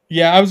going under?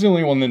 Yeah, I was the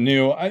only one that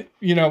knew. I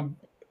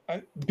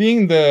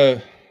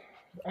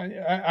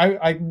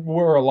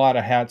wore a lot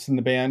of hats in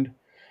the band.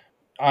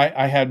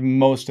 I had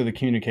most of the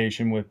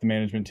communication with the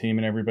management team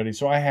and everybody.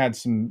 So I had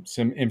some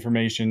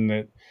information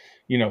that,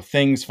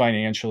 things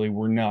financially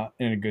were not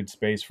in a good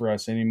space for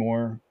us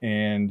anymore.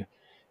 And,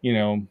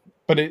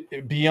 but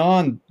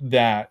beyond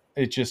that,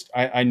 it just,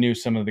 I knew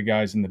some of the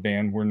guys in the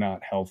band were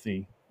not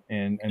healthy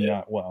and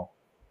not well,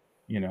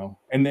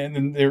 and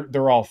then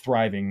they're all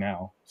thriving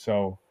now.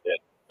 So, yeah,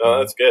 no,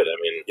 that's good. I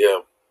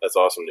mean, that's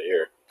awesome to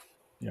hear.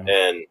 Yeah.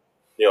 And,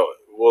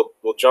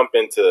 we'll jump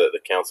into the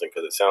counseling,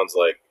 because it sounds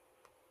like,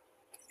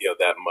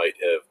 that might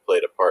have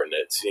played a part in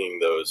it, seeing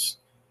those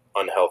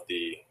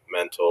unhealthy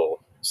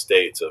mental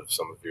states of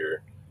some of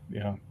your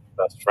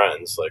best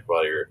friends, like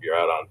while you're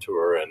out on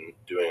tour and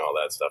doing all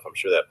that stuff. I'm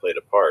sure that played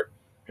a part.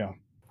 Yeah.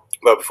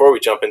 But before we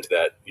jump into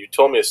that, you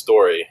told me a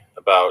story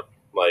about,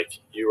 like,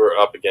 you were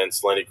up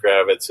against Lenny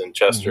Kravitz and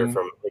Chester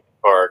from Linkin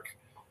Park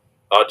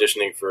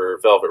auditioning for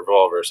Velvet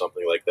Revolver or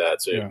something like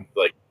that. So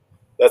like,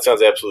 That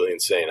sounds absolutely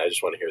insane. I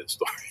just want to hear the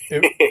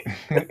story.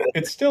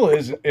 It still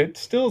is. It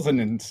still is an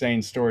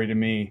insane story to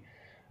me.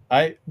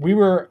 We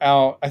were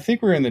out. I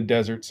think we were in the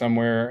desert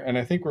somewhere, and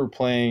I think we were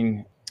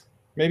playing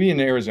maybe in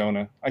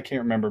Arizona. I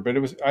can't remember, but it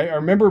was. I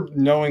remember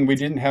knowing we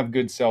didn't have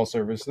good cell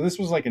service. So this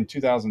was like in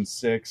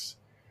 2006,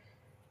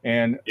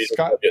 and You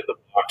Scott get the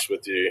box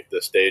with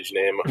the stage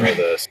name or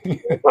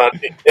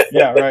the.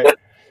 yeah, right.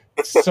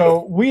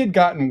 So we had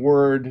gotten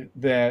word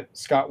that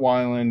Scott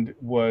Weiland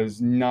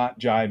was not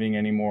jiving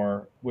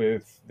anymore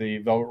with the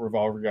Velvet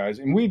Revolver guys,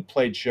 and we'd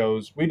played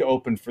shows. We'd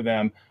opened for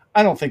them.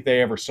 I don't think they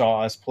ever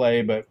saw us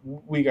play, but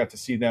we got to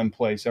see them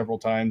play several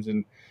times.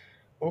 And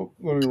let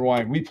me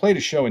rewind. We played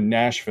a show in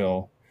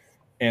Nashville,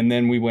 and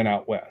then we went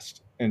out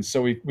west. And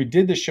so we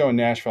did this show in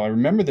Nashville. I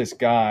remember this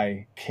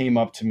guy came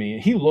up to me.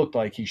 He looked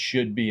like he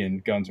should be in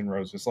Guns N'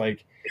 Roses.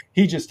 Like,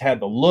 he just had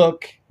the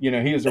look. You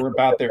know, he was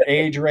about their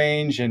age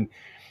range, and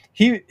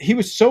he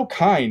was so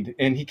kind.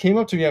 And he came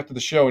up to me after the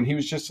show, and he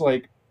was just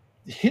like,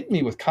 hit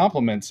me with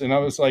compliments, and I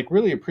was like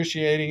really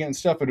appreciating it and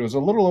stuff, but it was a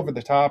little over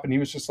the top. And he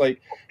was just like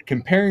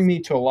comparing me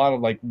to a lot of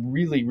like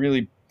really,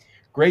 really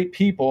great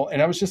people. And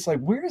I was just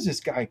like, where is this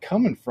guy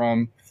coming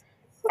from?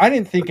 I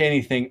didn't think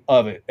anything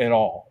of it at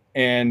all.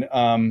 And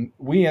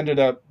we ended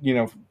up, you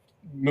know,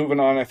 moving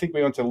on. I think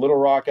we went to Little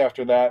Rock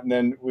after that, and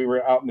then we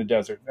were out in the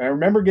desert. And I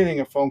remember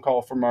getting a phone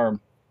call from our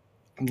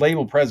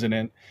label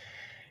president,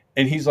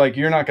 and he's like,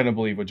 "You're not going to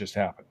believe what just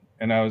happened."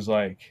 And I was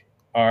like,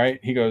 "All right."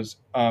 He goes,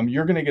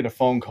 "You're going to get a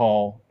phone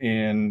call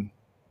in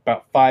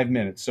about 5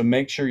 minutes, so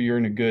make sure you're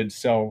in a good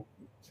cell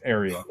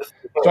area."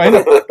 So I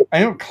ended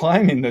up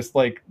climbing this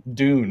like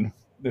dune,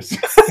 this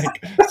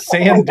like,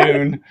 sand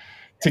dune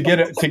to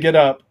get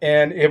up,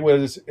 and it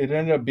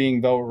ended up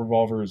being Velvet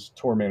Revolver's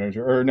tour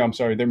manager, or no, I'm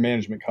sorry, their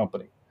management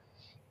company.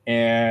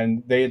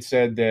 And they had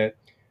said that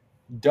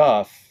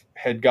Duff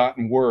had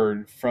gotten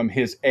word from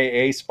his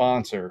AA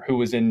sponsor, who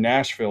was in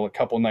Nashville a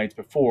couple nights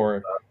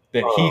before,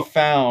 that he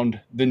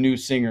found the new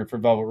singer for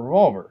Velvet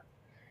Revolver.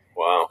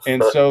 Wow.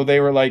 And so they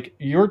were like,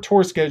 your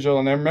tour schedule.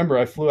 And I remember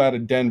I flew out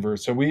of Denver.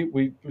 So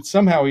we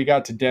somehow we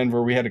got to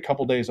Denver. We had a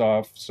couple days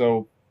off.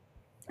 So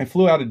I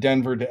flew out of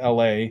Denver to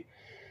LA,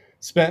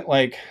 spent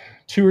like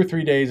 2 or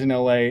 3 days in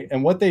LA.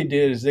 And what they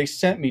did is they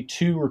sent me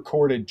 2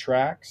 recorded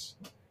tracks,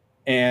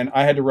 and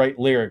I had to write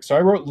lyrics. So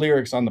I wrote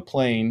lyrics on the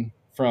plane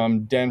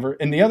from Denver.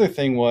 And the other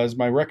thing was,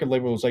 my record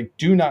label was like,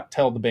 do not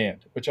tell the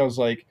band, which I was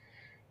like,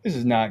 this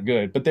is not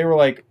good. But they were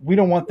like, we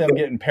don't want them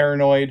getting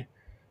paranoid.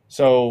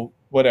 So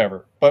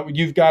whatever. But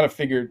you've got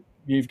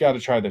to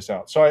try this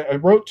out. So I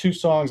wrote 2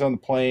 songs on the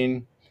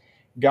plane,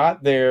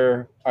 got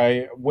there.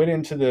 I went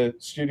into the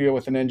studio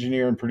with an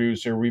engineer and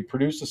producer. We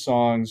produced the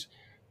songs.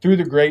 Through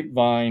the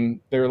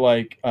grapevine, they're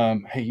like,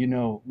 hey, you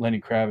know,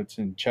 Lenny Kravitz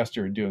and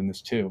Chester are doing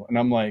this too. And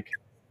I'm like,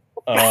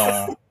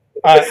 I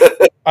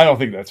don't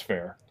think that's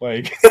fair.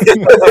 Like, I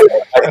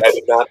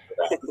did not.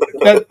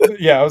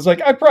 I was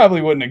like, I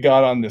probably wouldn't have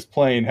got on this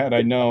plane had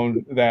I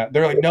known that.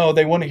 They're like, no,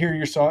 they want to hear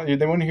your song.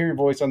 They want to hear your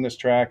voice on this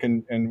track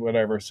and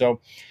whatever. So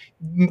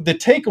the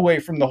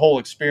takeaway from the whole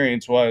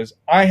experience was,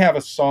 I have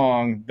a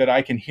song that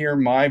I can hear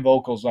my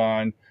vocals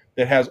on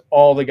that has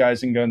all the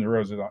guys in Guns N'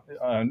 Roses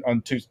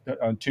on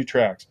 2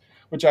 tracks,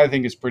 which I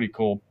think is pretty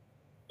cool.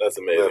 That's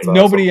amazing. That's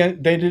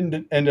awesome. They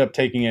didn't end up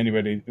taking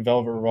anybody. The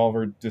Velvet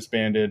Revolver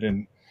disbanded,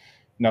 and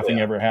nothing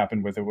ever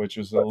happened with it, which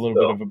was a little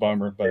bit of a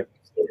bummer, but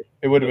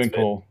it would have been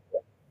cool.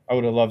 I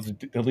would have loved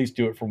to at least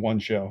do it for one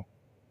show.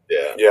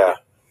 Yeah.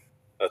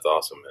 That's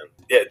awesome, man.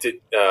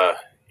 Yeah,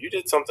 you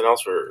did something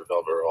else for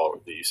Velvet Revolver.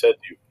 You said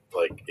you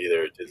like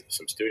either did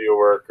some studio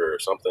work or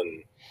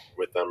something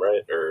with them,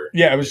 right? Or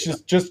yeah, it was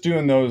just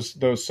doing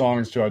those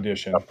songs to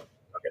audition. Okay,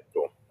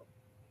 cool.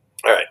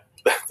 All right.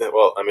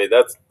 Well, I mean,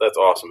 that's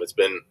awesome. It's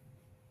been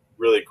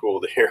really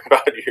cool to hear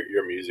about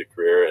your music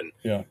career and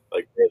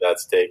like where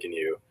that's taken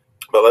you.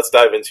 But let's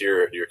dive into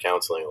your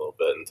counseling a little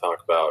bit and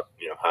talk about,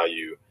 you know, how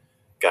you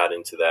got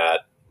into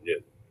that.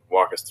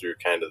 Walk us through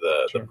kind of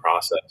the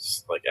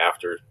process, like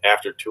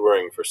after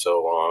touring for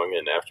so long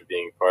and after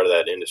being part of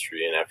that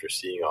industry and after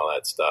seeing all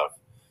that stuff,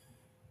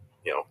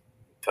 you know,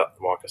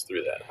 walk us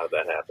through that. How'd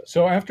that happen?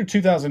 So after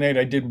 2008,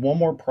 I did one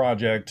more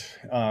project,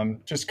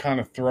 just kind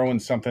of throwing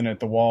something at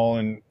the wall.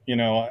 And, you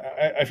know,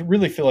 I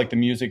really feel like the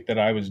music that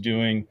I was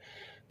doing,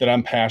 that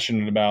I'm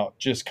passionate about,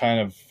 just kind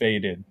of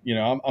faded. You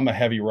know, I'm a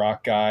heavy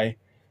rock guy,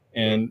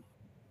 and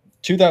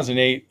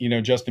 2008, you know,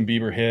 Justin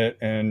Bieber hit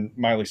and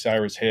Miley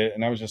Cyrus hit,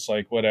 and I was just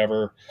like,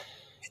 whatever,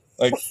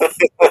 like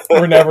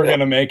we're never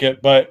going to make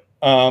it. But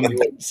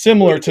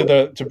similar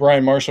to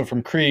Brian Marshall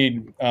from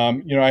Creed,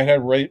 you know, I had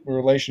a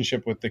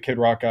relationship with the Kid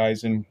Rock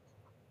guys, and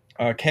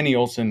Kenny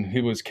Olson,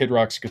 who was Kid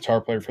Rock's guitar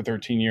player for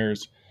 13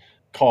 years,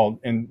 called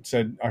and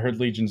said, I heard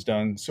Legion's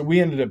done. So we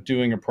ended up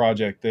doing a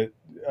project that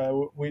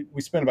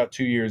we spent about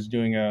 2 years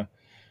doing a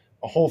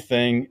whole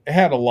thing. It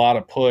had a lot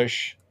of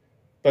push,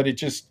 but it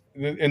just,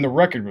 and the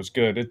record was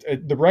good.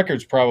 The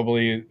record's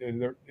probably,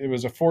 it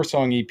was a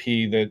 4-song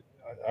EP that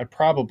I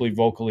probably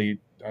vocally,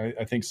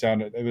 I think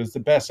sounded, it was the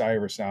best I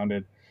ever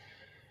sounded.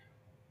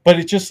 but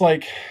it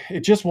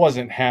just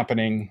wasn't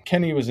happening.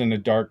 Kenny was in a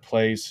dark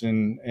place,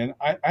 and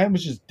I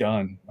was just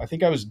done. I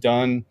think I was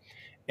done.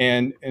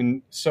 And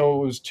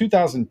so it was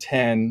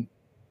 2010.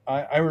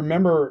 I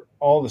remember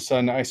all of a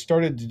sudden I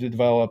started to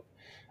develop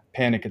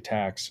panic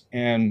attacks.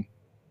 And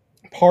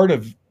part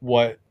of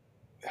what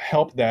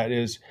helped that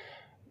is,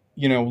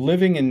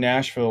 living in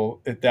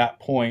Nashville at that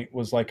point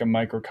was like a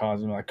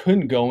microcosm. I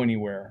couldn't go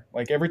anywhere.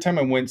 Like every time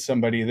I went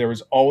somebody, there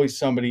was always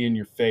somebody in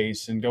your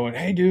face and going,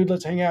 "Hey dude,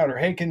 let's hang out," or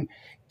 "Hey, can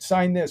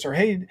sign this," or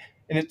 "Hey,"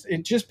 and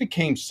it just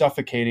became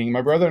suffocating.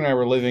 My brother and I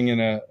were living in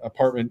an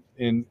apartment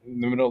in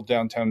the middle of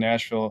downtown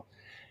Nashville,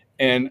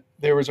 and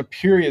there was a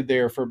period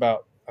there for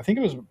I think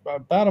it was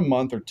about a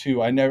month or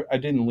two. I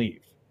didn't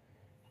leave.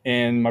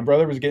 And my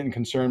brother was getting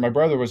concerned. My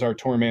brother was our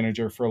tour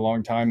manager for a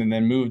long time and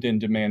then moved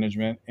into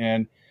management.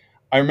 And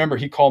I remember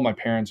he called my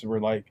parents and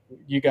were like,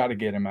 "You got to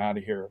get him out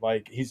of here.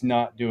 Like, he's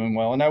not doing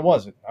well." And I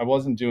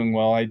wasn't doing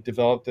well. I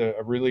developed a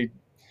really,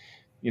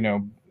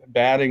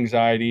 bad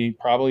anxiety,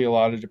 probably a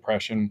lot of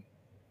depression.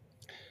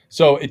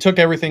 So it took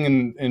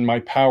everything in my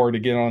power to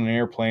get on an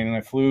airplane, and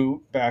I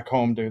flew back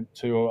home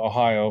to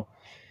Ohio.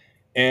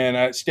 And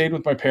I stayed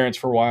with my parents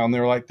for a while, and they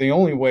were like, "The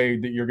only way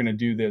that you're going to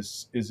do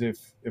this is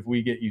if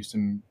we get you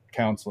some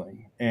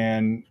counseling."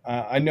 And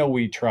I know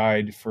we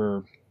tried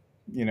for,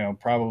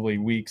 probably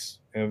weeks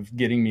of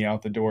getting me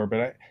out the door,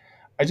 but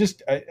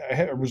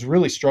I was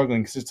really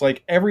struggling because it's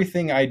like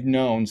everything I'd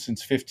known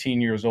since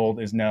 15 years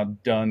old is now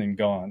done and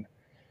gone.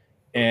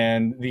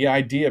 And the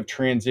idea of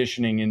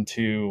transitioning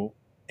into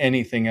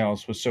anything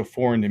else was so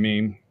foreign to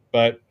me.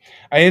 But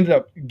I ended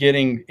up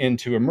getting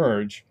into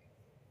Emerge.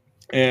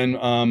 And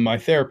my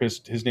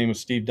therapist, his name was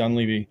Steve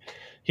Dunleavy,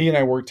 he and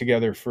I worked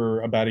together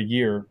for about a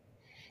year.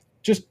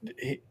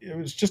 It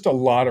was just a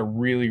lot of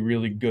really,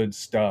 really good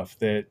stuff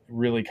that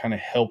really kind of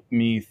helped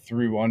me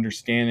through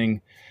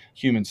understanding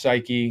human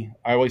psyche.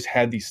 I always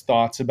had these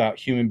thoughts about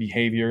human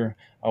behavior.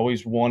 I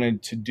always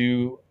wanted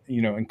to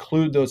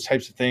include those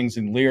types of things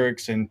in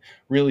lyrics and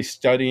really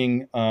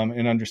studying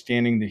and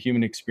understanding the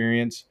human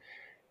experience.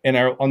 And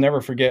I'll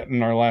never forget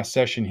in our last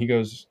session, he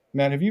goes,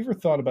 "Matt, have you ever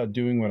thought about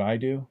doing what I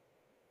do?"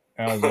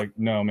 And I was like,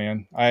 "No,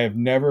 man, I have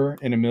never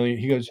in a million."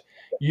 He goes,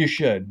 "You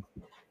should."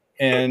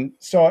 And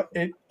so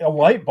a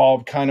light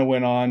bulb kind of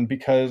went on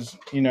because,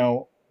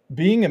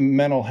 being a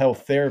mental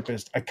health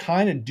therapist, I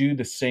kind of do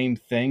the same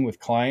thing with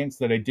clients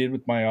that I did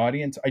with my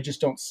audience. I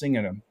just don't sing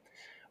at them.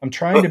 I'm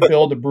trying to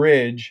build a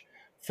bridge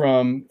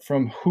from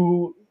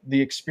who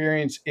the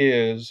experience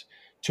is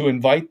to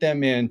invite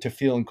them in, to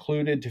feel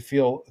included,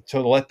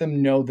 to let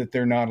them know that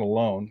they're not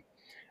alone.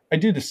 I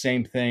do the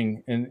same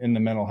thing in the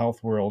mental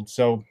health world.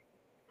 So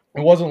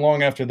it wasn't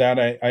long after that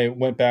I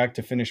went back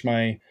to finish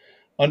my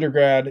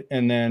undergrad,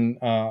 and then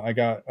I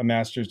got a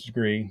master's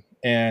degree,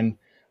 and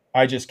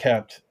I just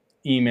kept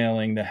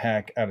emailing the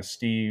heck out of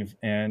Steve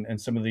and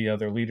some of the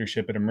other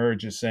leadership at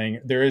Emerge, is saying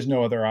there is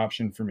no other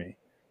option for me.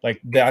 Like,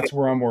 that's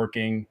where I'm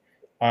working.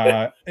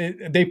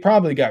 They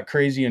probably got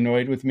crazy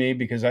annoyed with me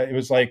because it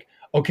was like,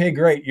 "Okay,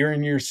 great, you're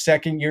in your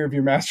second year of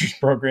your master's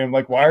program.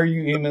 Like, why are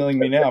you emailing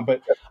me now?"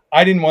 But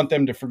I didn't want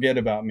them to forget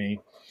about me.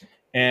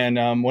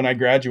 And when I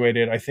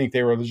graduated, I think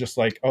they were just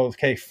like, "Oh,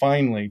 okay,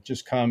 finally,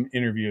 just come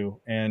interview."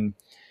 And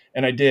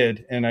I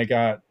did, and I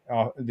got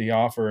the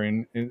offer,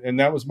 and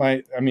that was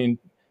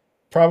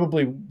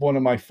probably one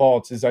of my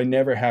faults is I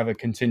never have a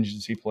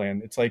contingency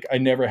plan. It's like I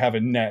never have a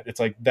net. It's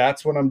like,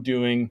 that's what I'm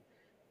doing,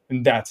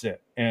 and that's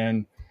it.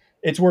 And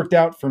it's worked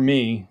out for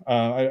me.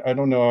 I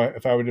don't know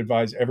if I would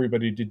advise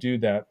everybody to do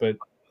that, but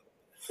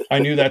I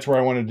knew that's where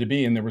I wanted to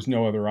be, and there was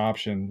no other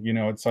option.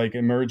 It's like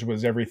Emerge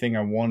was everything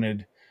I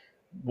wanted,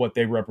 what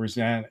they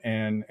represent,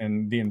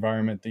 and the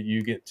environment that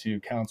you get to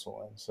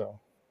counsel in. So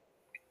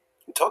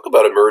talk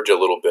about Emerge a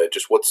little bit.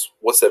 Just what's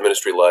that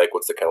ministry like?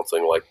 What's the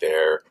counseling like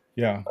there?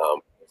 Yeah.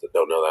 That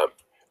don't know that.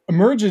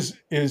 Emerge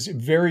is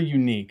very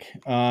unique.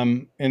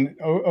 And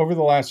over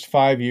the last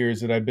 5 years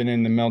that I've been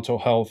in the mental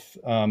health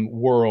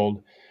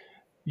world,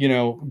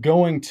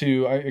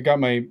 I got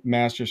my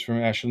master's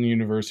from Ashland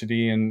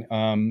University, and,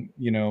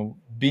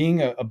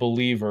 being a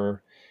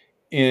believer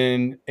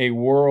in a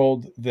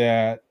world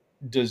that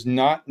does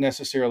not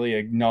necessarily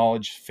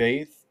acknowledge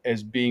faith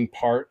as being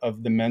part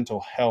of the mental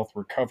health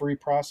recovery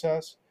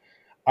process,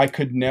 I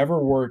could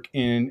never work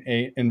in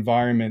an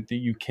environment that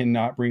you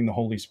cannot bring the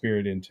Holy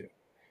Spirit into.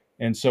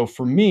 And so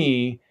for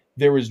me,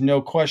 there was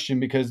no question,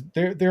 because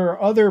there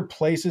are other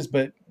places,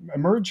 but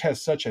Emerge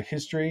has such a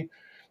history.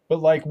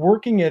 But like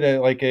working at a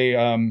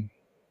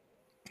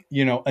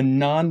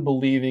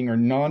non-believing or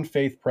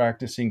non-faith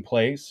practicing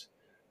place,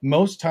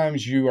 most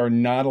times you are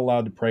not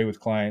allowed to pray with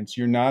clients.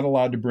 You're not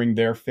allowed to bring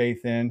their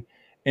faith in.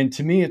 And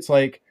to me, it's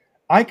like,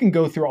 I can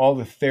go through all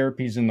the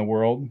therapies in the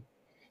world,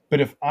 but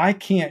if I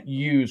can't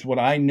use what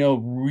I know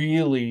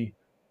really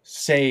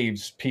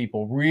saves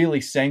people,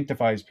 really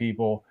sanctifies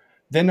people,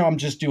 then I'm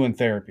just doing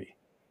therapy.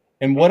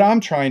 And what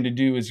I'm trying to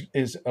do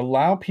is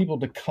allow people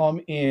to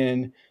come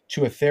in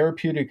to a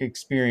therapeutic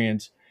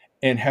experience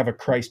and have a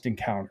Christ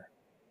encounter.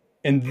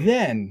 And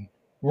then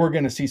we're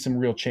going to see some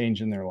real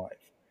change in their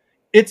life.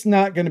 it's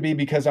not going to be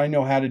because I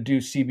know how to do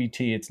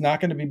CBT. It's not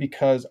going to be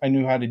because I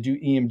knew how to do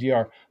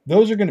EMDR.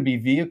 Those are going to be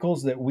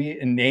vehicles that we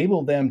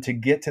enable them to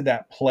get to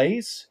that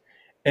place.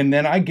 And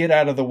then I get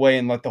out of the way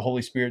and let the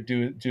Holy Spirit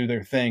do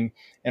their thing.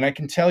 And I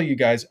can tell you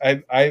guys,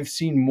 I've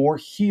seen more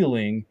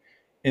healing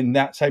in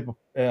that type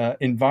of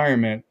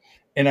environment.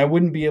 And I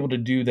wouldn't be able to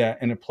do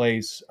that in a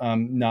place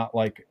not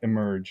like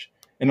Emerge.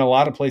 In a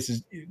lot of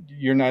places,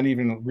 you're not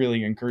even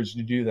really encouraged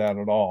to do that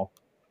at all.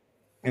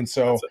 And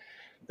so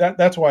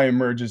that's why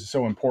Emerge is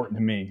so important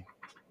to me.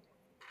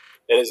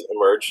 And is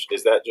Emerge,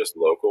 is that just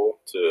local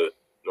to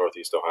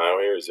Northeast Ohio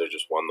here? Is there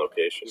just one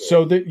location?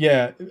 So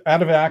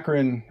out of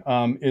Akron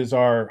is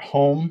our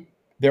home.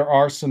 There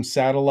are some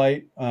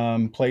satellite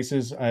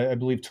places, I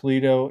believe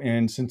Toledo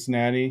and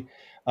Cincinnati.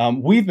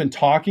 We've been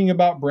talking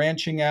about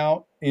branching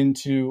out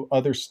into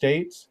other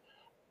states,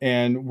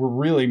 and we're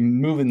really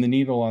moving the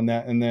needle on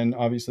that. And then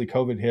obviously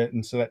COVID hit,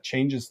 and so that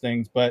changes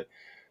things. But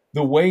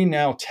the way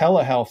now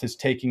telehealth is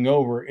taking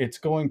over, it's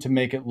going to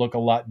make it look a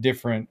lot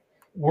different.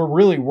 We're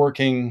really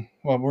working,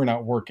 well, we're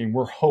not working,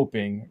 we're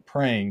hoping,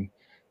 praying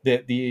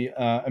that the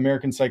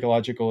American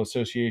Psychological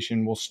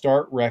Association will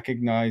start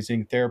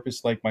recognizing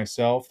therapists like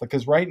myself,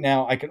 because right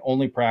now I can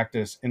only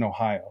practice in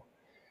Ohio.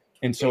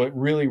 And so it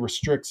really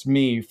restricts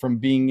me from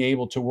being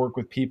able to work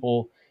with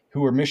people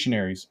who are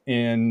missionaries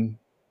in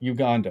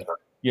Uganda.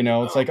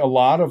 It's like a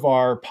lot of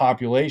our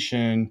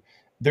population,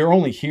 they're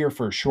only here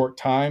for a short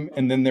time,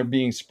 and then they're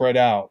being spread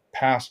out,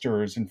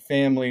 pastors and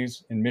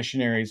families and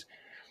missionaries.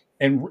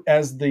 And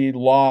as the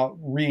law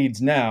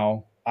reads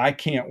now, I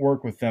can't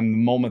work with them the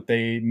moment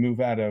they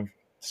move out of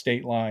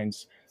state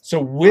lines.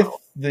 So with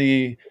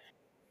the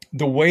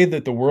way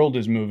that the world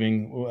is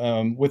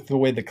moving, with the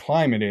way the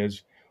climate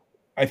is,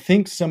 I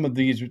think some of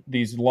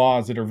these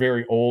laws that are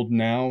very old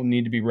now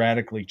need to be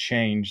radically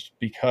changed,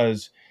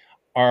 because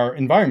our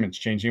environment's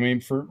changing. I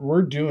mean,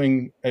 we're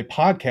doing a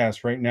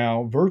podcast right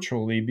now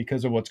virtually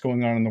because of what's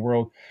going on in the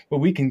world, but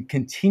we can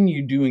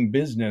continue doing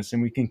business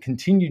and we can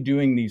continue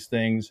doing these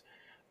things.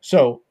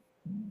 So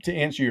to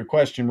answer your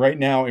question, right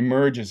now,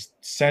 Emerge is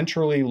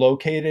centrally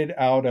located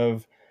out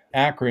of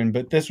Akron,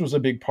 but this was a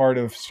big part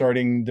of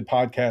starting the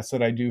podcast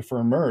that I do for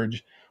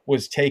Emerge,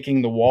 was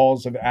taking the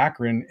walls of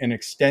Akron and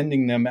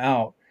extending them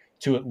out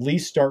to at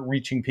least start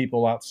reaching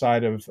people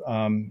outside of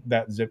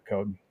that zip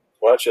code.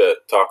 Why don't you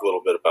talk a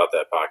little bit about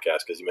that podcast?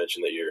 Because you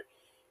mentioned that you're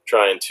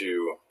trying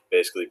to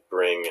basically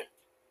bring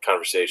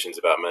conversations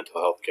about mental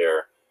health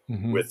care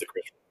with the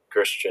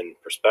Christian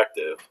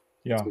perspective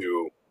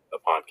to a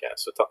podcast.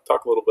 So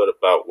talk a little bit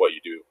about what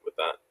you do with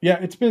that. Yeah,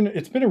 it's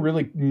been a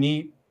really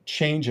neat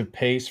change of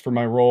pace for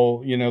my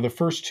role. The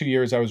first 2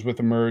 years I was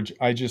with Emerge,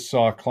 I just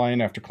saw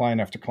client after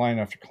client after client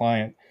after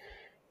client.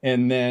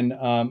 And then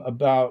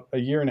about a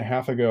year and a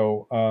half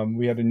ago,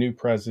 we had a new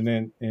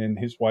president, and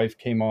his wife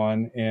came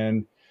on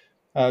and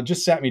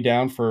just sat me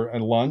down for a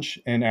lunch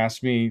and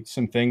asked me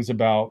some things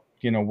about,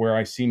 where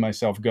I see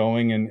myself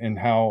going and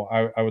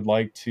how I would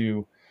like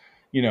to,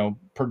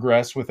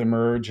 progress with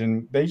Emerge.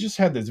 And they just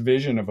had this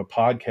vision of a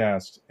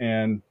podcast.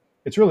 And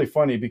it's really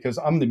funny because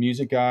I'm the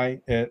music guy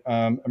at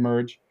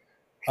Emerge.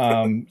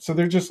 So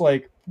they're just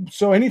like,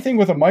 so anything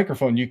with a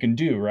microphone you can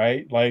do,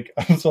 right? Like,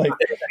 I was like,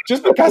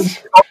 just because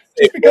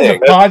a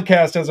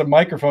podcast has a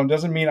microphone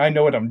doesn't mean I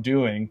know what I'm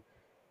doing.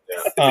 Yeah,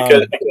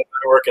 because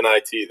I work in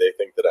IT, they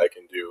think that I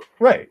can do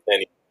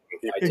anything.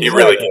 Exactly. You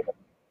really can.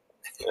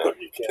 Yeah,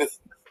 you can.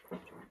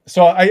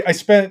 So I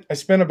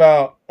spent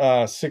about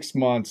 6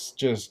 months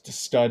just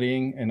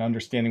studying and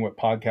understanding what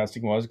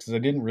podcasting was, because I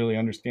didn't really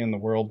understand the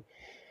world.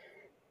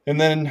 And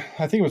then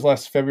I think it was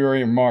last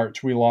February or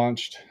March, we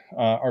launched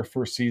our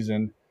first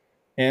season,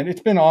 and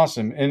it's been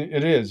awesome. And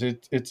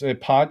it's a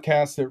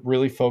podcast that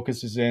really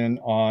focuses in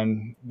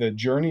on the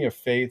journey of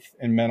faith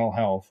and mental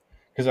health,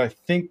 because I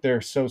think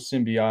they're so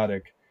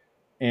symbiotic.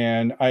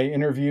 And I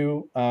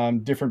interview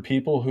different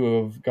people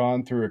who have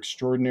gone through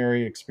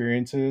extraordinary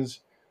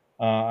experiences.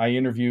 I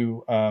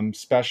interview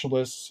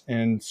specialists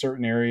in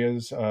certain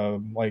areas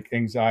like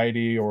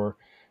anxiety or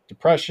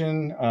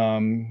depression.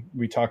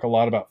 We talk a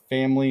lot about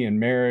family and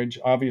marriage.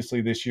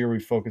 Obviously, this year we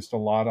focused a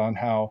lot on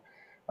how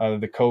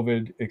the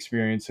COVID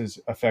experience has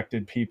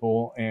affected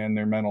people and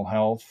their mental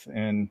health.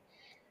 And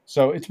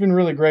so it's been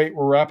really great.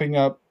 We're wrapping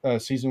up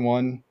season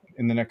 1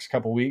 in the next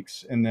couple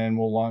weeks, and then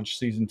we'll launch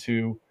season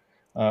 2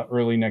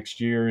 early next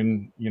year.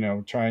 And,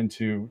 trying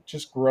to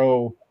just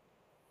grow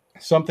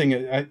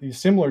something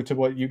similar to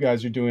what you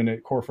guys are doing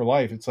at Core for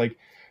Life. It's like,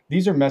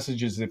 these are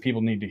messages that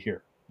people need to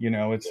hear.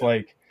 It's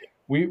like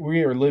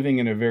we are living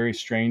in a very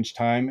strange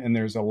time, and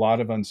there's a lot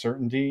of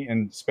uncertainty.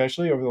 And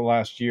especially over the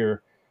last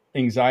year,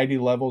 anxiety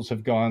levels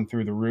have gone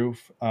through the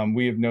roof.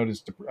 We have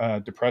noticed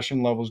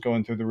depression levels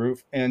going through the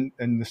roof, and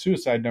the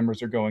suicide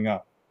numbers are going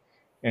up.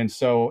 And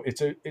so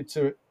it's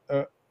a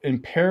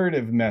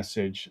imperative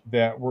message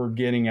that we're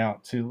getting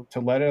out to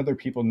let other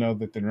people know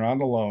that they're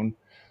not alone,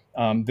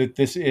 that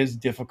this is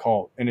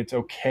difficult and it's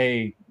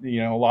okay.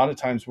 A lot of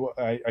times what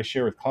I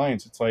share with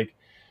clients, it's like,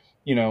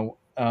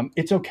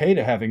 it's okay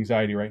to have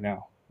anxiety right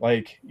now.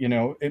 Like,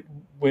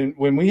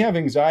 when we have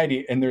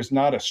anxiety and there's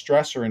not a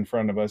stressor in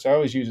front of us, I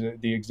always use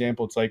the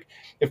example. It's like,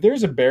 if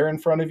there's a bear in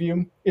front of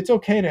you, it's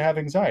okay to have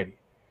anxiety.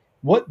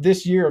 What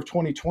this year of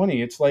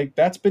 2020, it's like,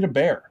 that's been a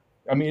bear.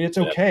 I mean, it's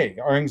okay.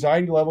 Our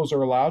anxiety levels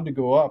are allowed to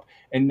go up,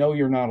 and know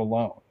you're not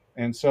alone.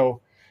 And so,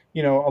 a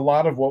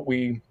lot of what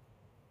we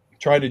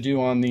try to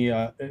do on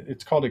the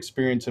it's called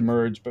Experience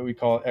Emerge, but we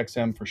call it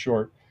XM for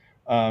short.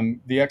 The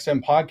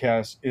XM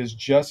podcast is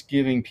just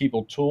giving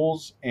people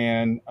tools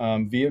and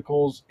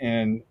vehicles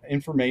and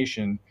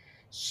information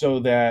so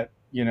that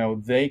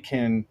they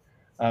can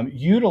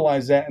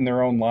utilize that in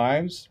their own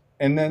lives.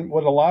 And then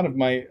what a lot of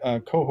my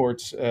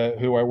cohorts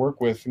who I work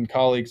with and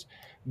colleagues,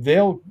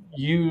 they'll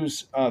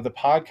use the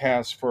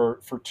podcast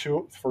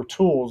for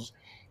tools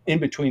in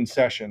between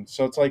sessions.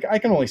 So it's like, I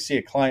can only see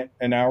a client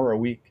an hour a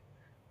week.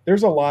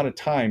 There's a lot of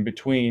time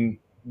between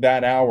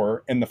that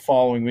hour and the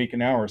following week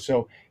an hour.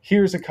 So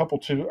here's a couple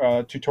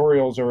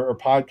tutorials or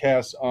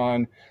podcasts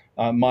on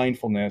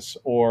mindfulness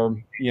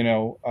or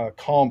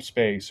calm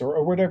space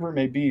or whatever it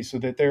may be, so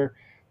that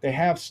they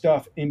have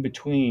stuff in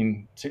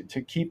between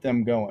to keep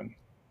them going.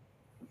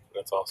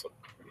 That's awesome.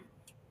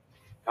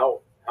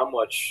 How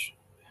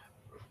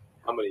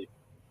many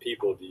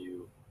people do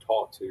you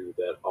talk to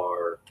that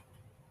are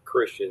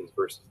Christians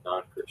versus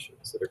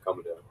non-Christians that are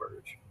coming to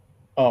Emerge?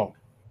 Oh,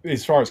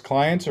 as far as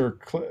clients or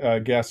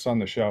guests on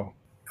the show?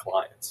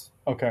 Clients.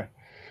 Okay.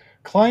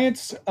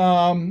 Clients,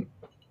 I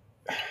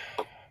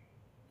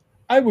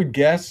would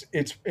guess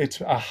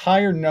it's a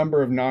higher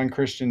number of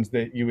non-Christians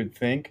that you would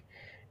think.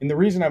 And the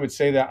reason I would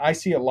say that, I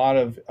see a lot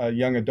of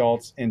young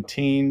adults and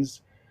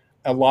teens.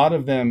 A lot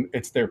of them,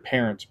 it's their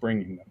parents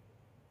bringing them.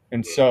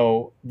 And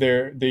so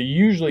they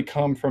usually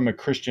come from a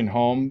Christian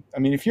home. I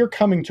mean, if you're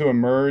coming to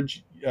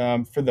Emerge,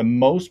 for the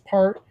most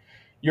part,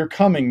 you're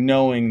coming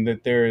knowing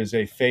that there is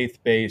a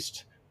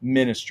faith-based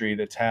ministry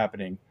that's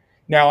happening.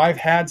 Now, I've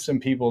had some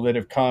people that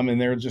have come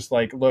and they're just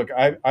like, look,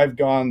 I've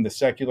gone the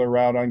secular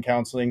route on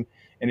counseling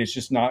and it's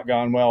just not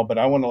gone well, but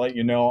I want to let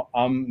you know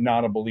I'm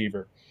not a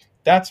believer.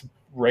 That's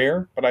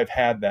rare, but I've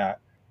had that.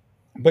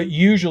 But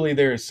usually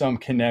there is some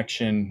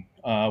connection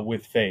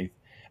with faith.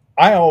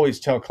 I always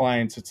tell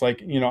clients, it's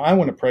like, I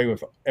want to pray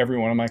with every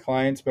one of my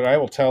clients, but I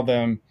will tell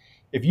them,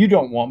 if you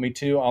don't want me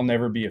to, I'll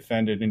never be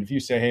offended. And if you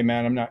say, hey,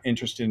 man, I'm not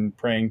interested in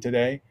praying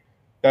today,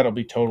 that'll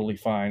be totally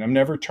fine. I'm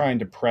never trying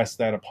to press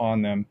that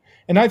upon them.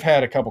 And I've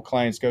had a couple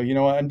clients go, you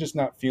know what, I'm just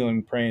not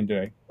feeling praying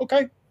today.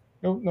 Okay,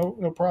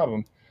 no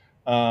problem.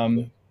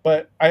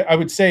 But I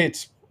would say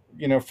it's,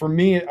 for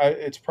me,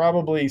 it's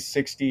probably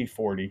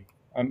 60-40.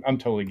 I'm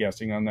totally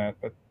guessing on that,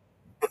 but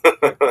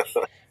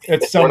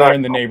it's somewhere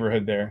in the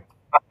neighborhood there.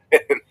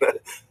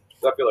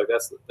 I feel like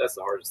that's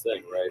the hardest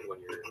thing, right? When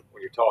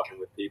you're talking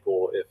with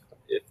people,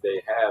 if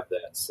they have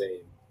that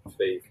same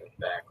faith and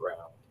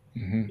background,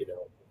 mm-hmm.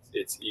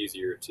 It's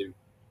easier to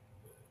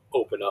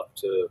open up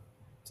to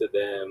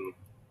them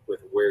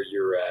with where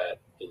you're at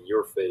in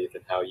your faith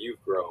and how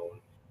you've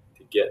grown,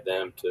 to get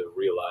them to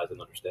realize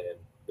and understand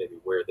maybe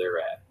where they're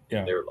at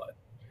in their life.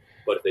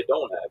 But if they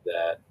don't have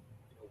that,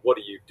 what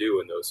do you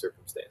do in those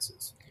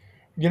circumstances?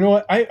 You know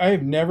what?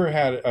 I've never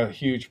had a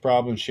huge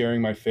problem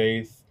sharing my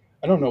faith.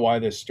 I don't know why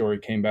this story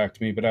came back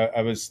to me, but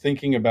I was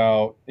thinking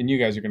about, and you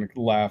guys are going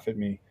to laugh at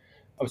me.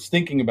 I was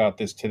thinking about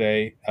this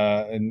today,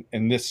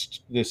 and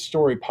this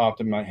story popped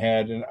in my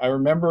head. And I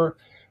remember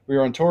we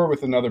were on tour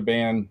with another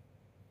band,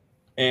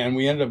 and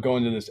we ended up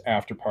going to this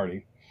after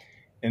party.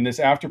 And this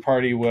after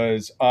party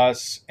was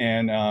us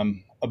and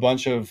a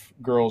bunch of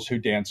girls who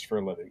danced for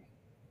a living.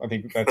 I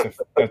think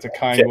that's a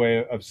kind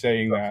way of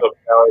saying that.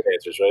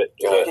 Answers,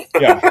 right?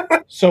 Yeah.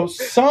 So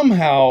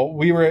somehow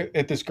we were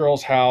at this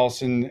girl's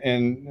house,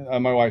 and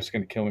my wife's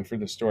going to kill me for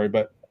this story,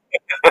 but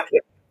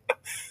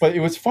it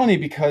was funny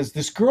because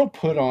this girl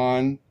put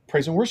on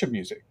praise and worship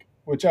music,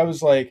 which I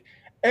was like,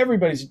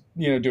 everybody's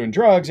doing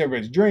drugs,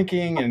 everybody's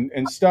drinking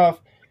and stuff,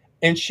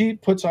 and she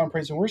puts on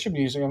praise and worship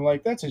music. I'm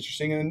like, that's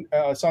interesting.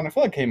 And Sonic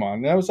Flood came on,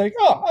 and I was like,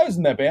 oh, I was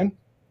in that band.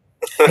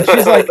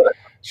 And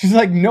she's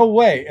like, no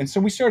way. And so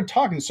we started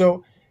talking.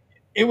 So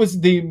it was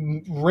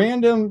the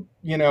random,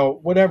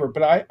 whatever.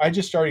 But I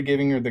just started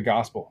giving her the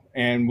gospel,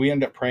 and we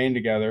ended up praying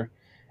together.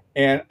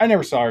 And I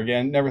never saw her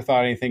again, never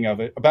thought anything of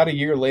it. About a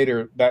year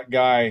later, that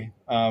guy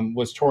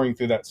was touring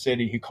through that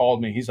city. He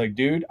called me. He's like,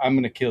 dude, I'm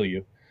going to kill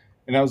you.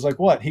 And I was like,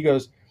 what? He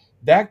goes,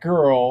 that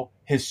girl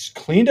has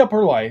cleaned up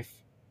her life.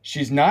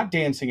 She's not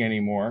dancing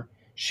anymore.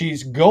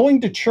 She's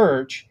going to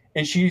church,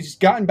 and she's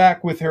gotten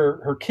back with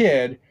her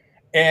kid.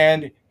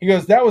 And he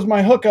goes, that was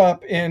my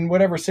hookup in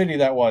whatever city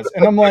that was.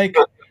 And I'm like,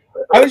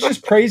 I was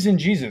just praising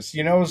Jesus.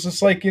 It was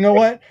just like, you know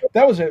what?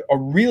 That was a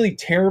really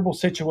terrible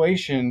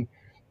situation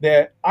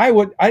that I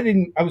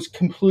was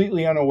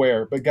completely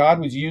unaware, but God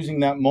was using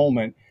that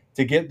moment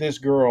to get this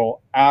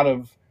girl out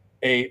of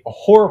a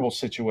horrible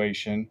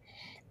situation.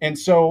 And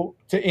so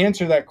to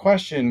answer that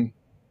question,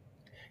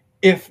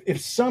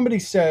 if somebody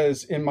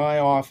says in my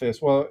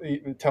office, well,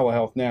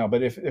 telehealth now,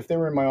 but if they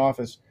were in my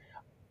office,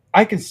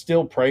 I can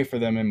still pray for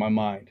them in my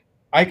mind.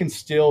 I can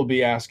still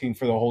be asking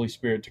for the Holy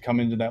Spirit to come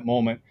into that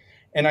moment.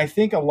 And I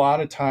think a lot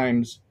of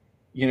times,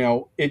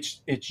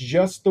 it's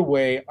just the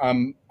way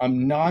I'm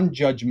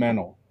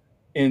non-judgmental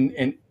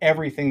in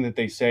everything that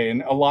they say.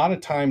 And a lot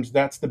of times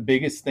that's the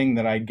biggest thing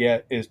that I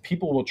get is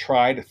people will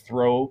try to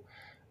throw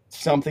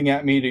something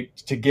at me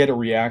to get a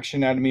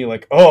reaction out of me,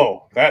 like,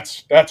 oh,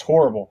 that's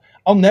horrible.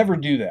 I'll never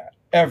do that,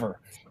 ever.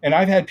 And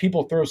I've had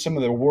people throw some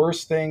of the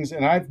worst things,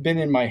 and I've been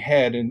in my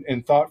head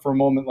and thought for a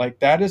moment, like,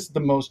 that is the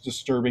most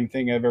disturbing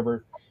thing I've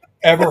ever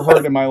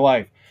heard in my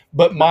life.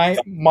 But my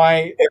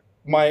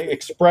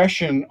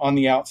expression on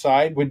the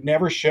outside would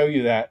never show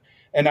you that.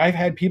 And I've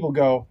had people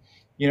go,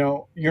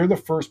 you're the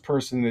first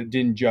person that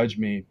didn't judge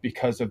me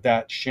because of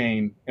that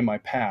shame in my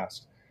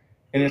past.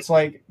 And it's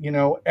like,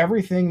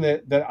 everything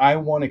that I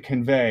want to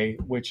convey,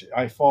 which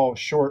I fall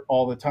short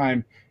all the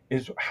time,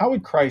 is how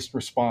would Christ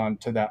respond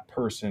to that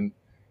person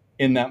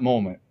in that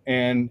moment?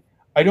 And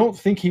I don't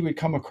think he would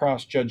come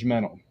across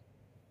judgmental.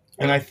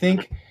 And I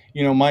think,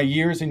 my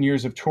years and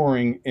years of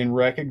touring and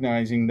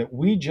recognizing that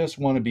we just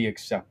want to be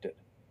accepted.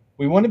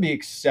 We want to be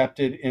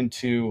accepted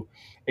into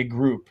a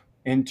group,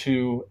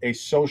 into a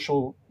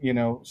social,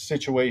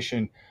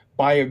 situation,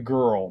 by a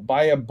girl,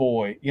 by a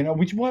boy. We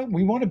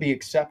want to be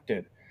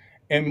accepted.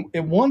 And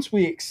once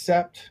we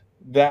accept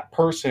that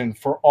person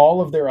for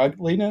all of their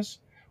ugliness,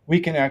 we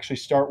can actually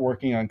start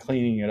working on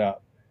cleaning it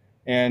up.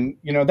 And,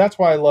 that's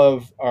why I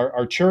love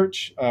our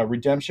church,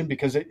 Redemption,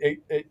 because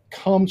it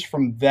comes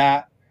from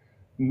that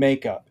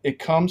makeup. It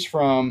comes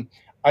from,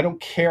 I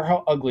don't care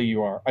how ugly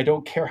you are. I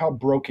don't care how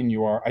broken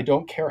you are. I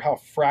don't care how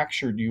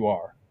fractured you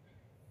are.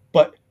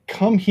 But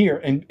come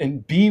here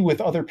and be with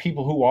other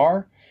people who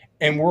are,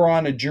 and we're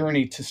on a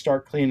journey to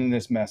start cleaning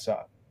this mess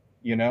up,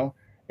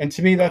 And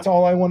to me, that's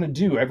all I want to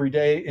do every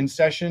day in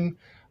session,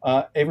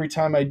 every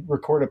time I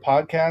record a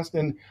podcast.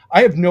 And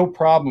I have no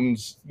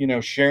problems,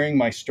 sharing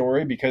my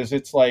story, because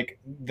it's like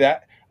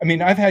that. I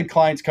mean, I've had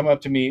clients come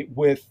up to me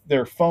with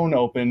their phone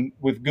open,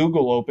 with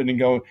Google open, and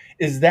go,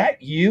 "Is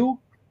that you?"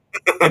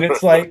 And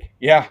it's like,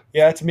 yeah,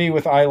 it's me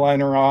with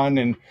eyeliner on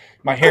and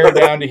my hair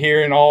down to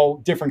here in all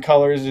different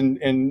colors and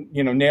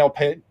nail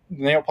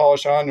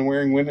polish on and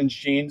wearing women's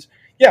jeans.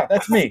 Yeah,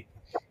 that's me.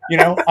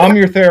 I'm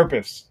your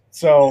therapist.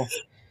 So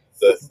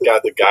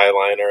got the guy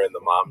liner and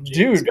the mom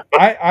jeans. Dude,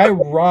 I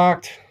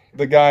rocked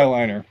the guy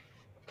liner.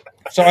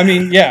 So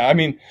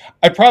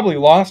I probably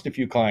lost a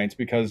few clients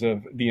because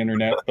of the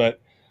internet, but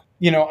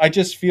I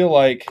just feel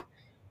like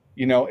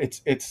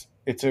it's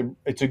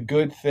a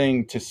good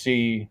thing to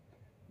see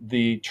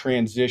the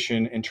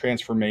transition and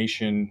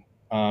transformation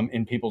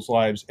in people's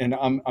lives, and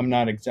I'm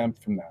not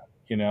exempt from that,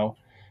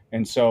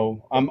 and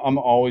so I'm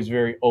always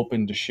very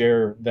open to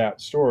share that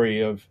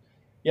story of,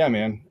 yeah,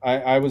 man,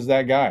 I was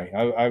that guy.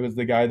 I was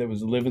the guy that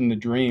was living the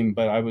dream,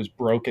 but I was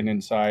broken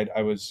inside.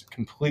 I was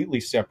completely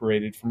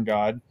separated from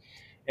God.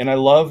 And I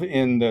love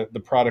in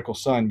the prodigal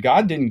son,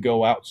 God didn't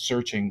go out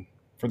searching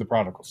for the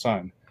prodigal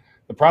son.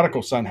 The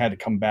prodigal son had to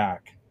come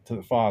back to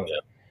the father. Yeah.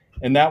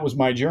 And that was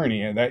my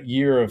journey, and that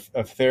year of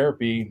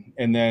therapy,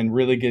 and then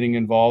really getting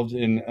involved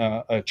in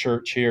a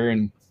church here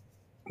and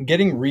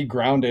getting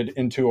regrounded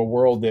into a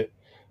world that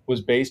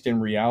was based in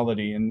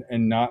reality and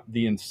not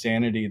the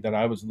insanity that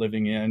I was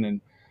living in.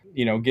 And,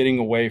 getting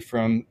away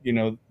from,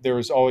 there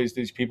was always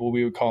these people,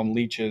 we would call them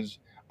leeches.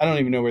 I don't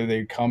even know where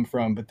they'd come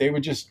from, but they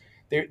would just,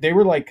 they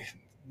were like,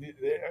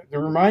 they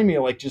remind me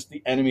of like just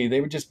the enemy.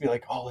 They would just be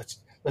like, oh,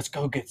 let's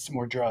go get some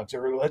more drugs,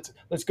 or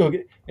let's go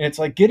get, and it's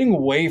like getting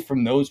away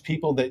from those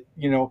people that,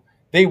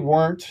 they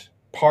weren't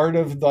part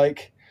of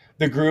like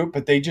the group,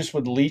 but they just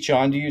would leech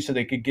onto you so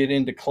they could get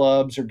into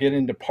clubs or get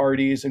into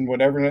parties and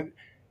whatever. And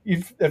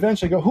you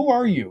eventually go, who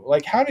are you?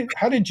 Like, how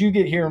did you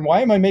get here? And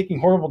why am I making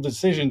horrible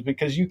decisions?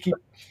 Because you keep,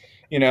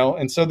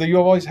 and so you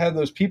always had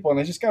those people. And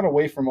I just got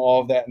away from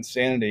all of that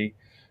insanity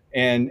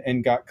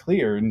and got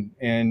clear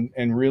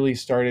and really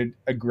started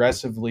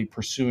aggressively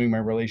pursuing my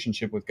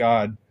relationship with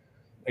God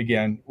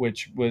again,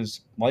 which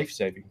was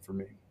life-saving for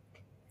me.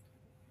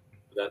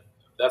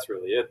 That's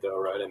really it,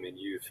 though, right? I mean,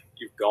 you've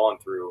gone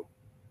through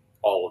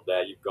all of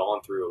that. You've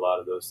gone through a lot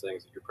of those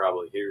things that you're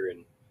probably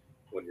hearing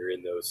when you're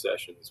in those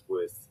sessions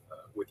with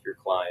your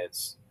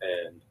clients.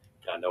 And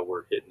I know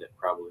we're hitting it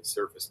probably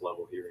surface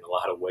level here in a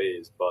lot of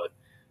ways, but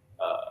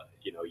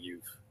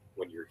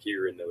when you're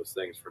hearing those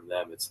things from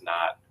them, it's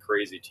not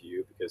crazy to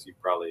you because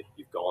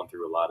you've gone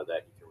through a lot of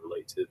that. You can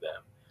relate to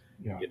them.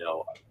 Yeah.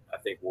 I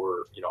think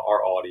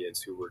our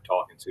audience who we're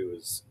talking to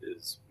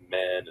is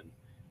men and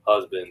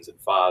husbands and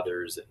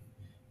fathers, and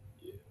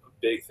a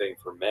big thing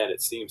for men,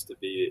 it seems to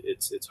be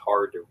it's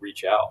hard to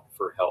reach out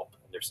for help,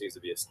 and there seems to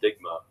be a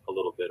stigma a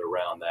little bit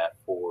around that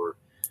for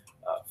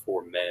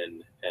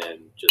men and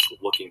just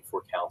looking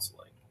for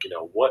counseling.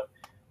 What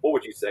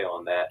would you say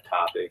on that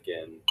topic,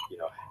 and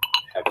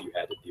have you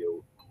had to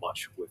deal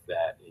much with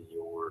that in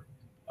your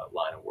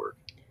line of work?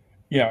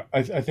 Yeah,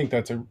 I think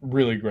that's a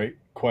really great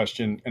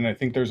question, and I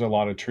think there's a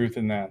lot of truth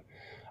in that.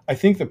 I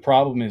think the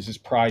problem is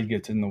pride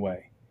gets in the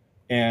way.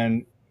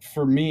 And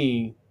for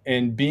me,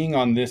 and being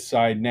on this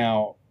side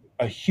now,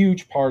 a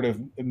huge part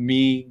of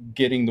me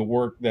getting the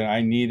work that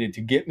I needed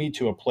to get me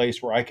to a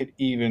place where I could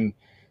even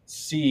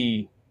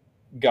see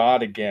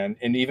God again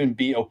and even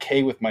be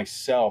okay with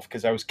myself,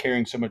 because I was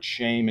carrying so much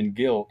shame and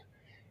guilt,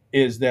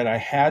 is that I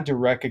had to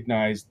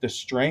recognize the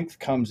strength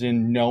comes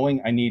in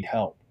knowing I need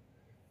help.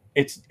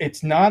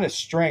 It's not a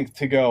strength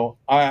to go,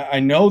 I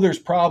know there's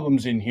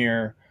problems in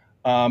here,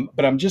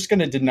 but I'm just going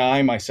to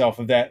deny myself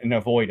of that and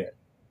avoid it.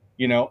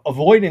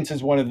 Avoidance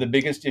is one of the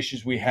biggest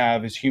issues we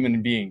have as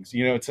human beings.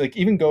 It's like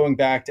even going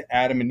back to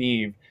Adam and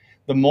Eve,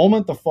 the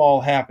moment the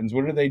fall happens,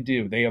 what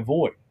do? They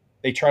avoid,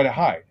 they try to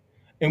hide.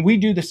 And we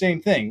do the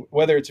same thing,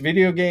 whether it's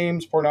video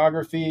games,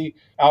 pornography,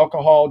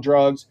 alcohol,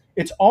 drugs,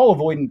 it's all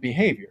avoidant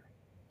behavior.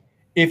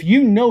 If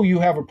you know you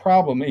have a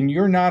problem and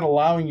you're not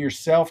allowing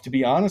yourself to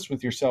be honest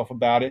with yourself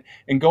about it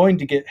and going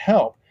to get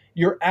help,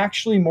 you're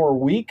actually more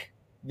weak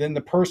than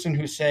the person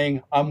who's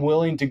saying, I'm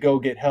willing to go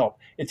get help.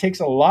 It takes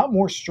a lot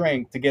more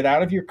strength to get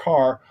out of your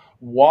car,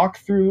 walk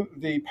through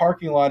the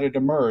parking lot at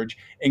Emerge,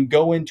 and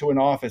go into an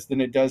office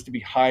than it does to be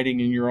hiding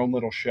in your own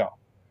little shell.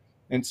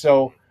 And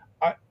so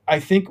I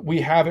think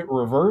we have it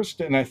reversed.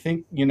 And I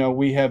think,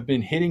 we have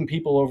been hitting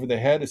people over the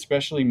head,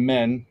 especially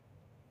men,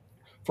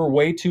 for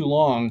way too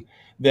long,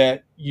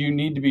 that you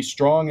need to be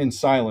strong and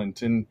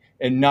silent and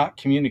not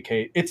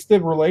communicate. It's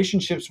the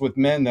relationships with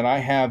men that I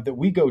have that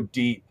we go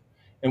deep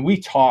and we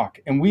talk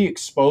and we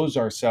expose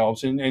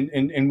ourselves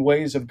in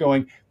ways of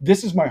going,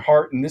 this is my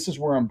heart and this is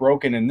where I'm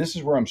broken and this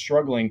is where I'm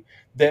struggling,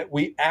 that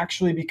we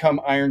actually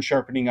become iron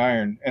sharpening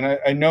iron. And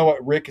I know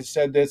Rick has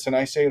said this and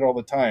I say it all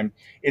the time.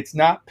 It's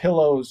not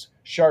pillows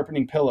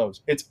sharpening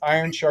pillows. It's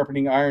iron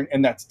sharpening iron,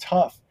 and that's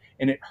tough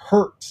and it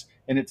hurts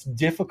and it's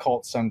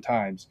difficult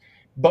sometimes.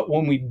 But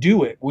when we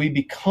do it, we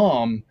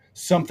become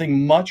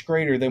something much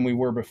greater than we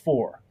were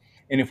before.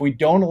 And if we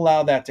don't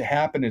allow that to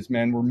happen as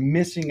men, we're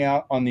missing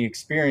out on the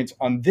experience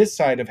on this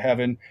side of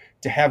heaven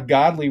to have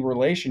godly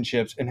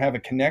relationships and have a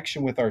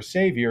connection with our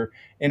Savior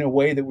in a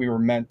way that we were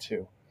meant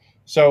to.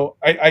 So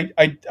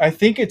I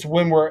think it's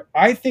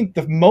I think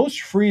the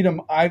most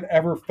freedom I've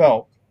ever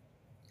felt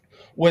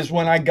was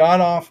when I got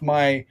off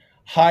my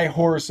high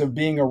horse of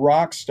being a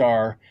rock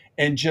star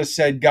and just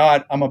said,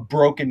 God, I'm a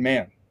broken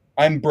man.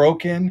 I'm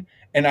broken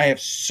and I have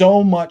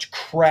so much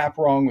crap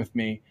wrong with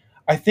me.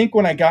 I think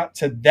when I got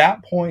to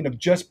that point of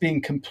just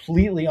being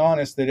completely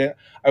honest that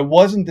I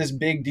wasn't this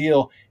big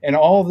deal and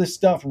all of this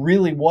stuff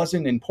really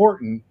wasn't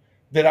important,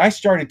 that I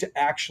started to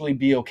actually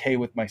be okay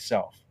with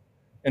myself.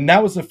 And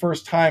that was the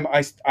first time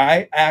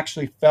I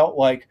actually felt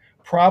like,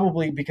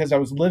 probably because I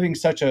was living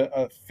such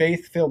a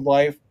faith-filled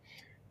life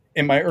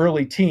in my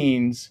early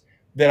teens,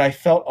 that I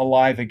felt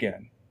alive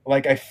again.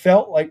 Like I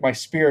felt like my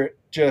spirit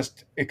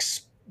just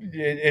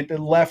it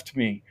left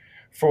me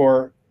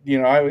for,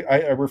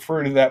 I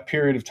refer to that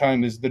period of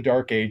time as the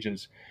dark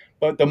ages.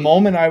 But the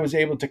moment I was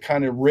able to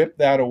kind of rip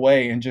that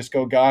away and just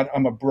go, God,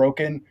 I'm a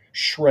broken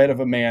shred of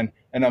a man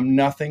and I'm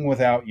nothing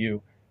without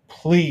you.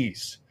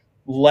 Please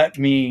let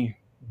me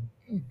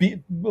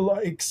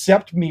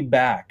accept me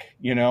back,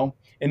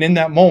 And in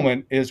that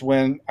moment is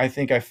when I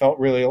think I felt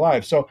really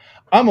alive. So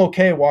I'm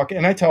okay walking,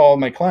 and I tell all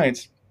my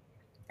clients,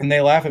 and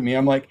they laugh at me.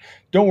 I'm like,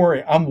 don't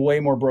worry, I'm way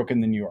more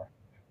broken than you are.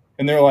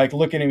 And they're like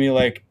looking at me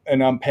like,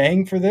 and I'm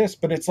paying for this,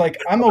 but it's like,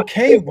 I'm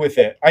okay with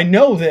it. I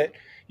know that,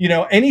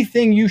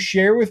 anything you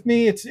share with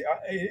me,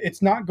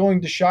 it's not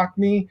going to shock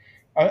me.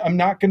 I'm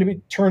not going to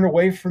turn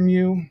away from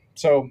you.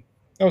 So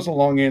that was a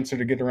long answer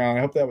to get around. I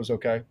hope that was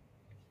okay.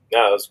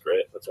 No, that's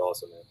great. That's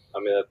awesome, man. I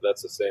mean,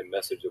 that's the same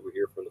message that we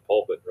hear from the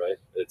pulpit, right?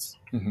 It's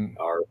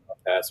our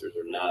pastors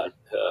are not,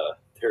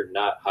 they're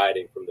not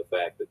hiding from the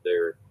fact that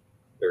they're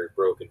very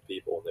broken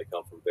people and they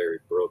come from very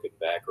broken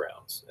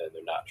backgrounds, and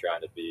they're not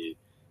trying to be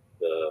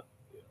the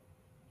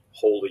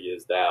holy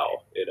as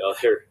thou.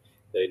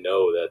 They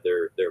know that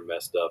they're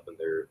messed up and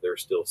they're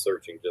still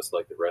searching just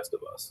like the rest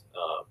of us.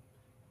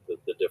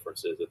 The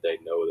difference is that they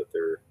know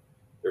that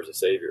there's a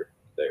Savior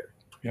there,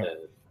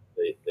 and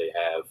they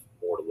have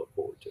more to look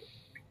forward to.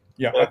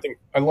 Yeah,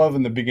 I love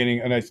in the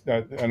beginning, and I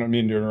don't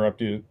mean to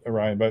interrupt you,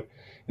 Ryan, but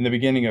in the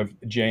beginning of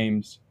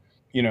James,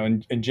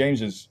 and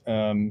James is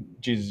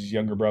Jesus'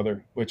 younger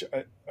brother, which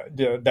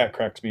that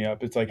cracks me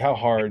up. It's like, how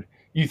hard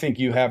you think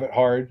you have it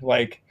hard?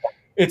 Like,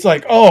 it's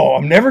like, oh,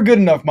 I'm never good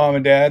enough, Mom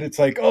and Dad. It's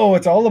like, oh,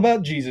 it's all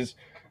about Jesus.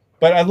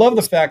 But I love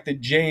the fact that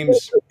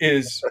James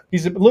he's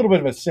a little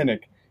bit of a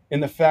cynic in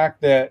the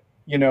fact that,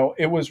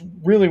 it was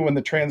really when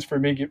the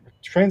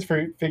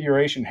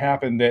transfiguration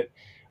happened that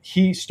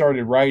he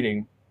started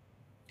writing.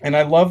 And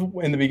I love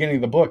in the beginning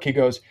of the book, he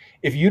goes,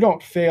 if you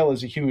don't fail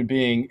as a human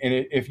being,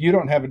 and if you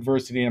don't have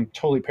adversity, and I'm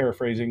totally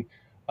paraphrasing,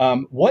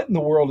 what in the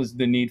world is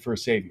the need for a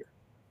Savior?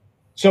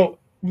 So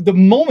the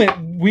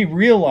moment we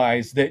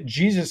realize that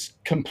Jesus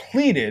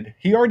completed,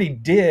 he already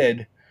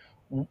did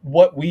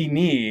what we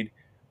need,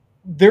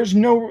 there's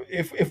no,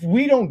 if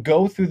we don't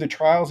go through the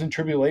trials and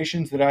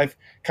tribulations that I've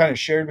kind of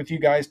shared with you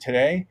guys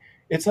today,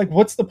 it's like,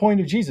 what's the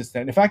point of Jesus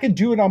then? If I could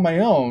do it on my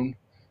own,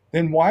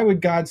 then why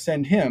would God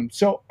send him?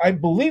 So I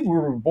believe we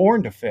were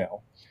born to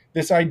fail.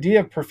 This idea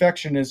of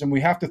perfectionism,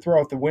 we have to throw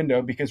out the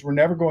window because we're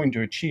never going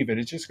to achieve it.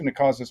 It's just going to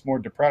cause us more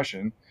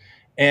depression.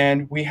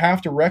 And we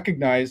have to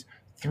recognize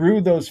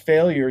through those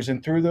failures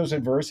and through those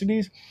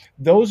adversities,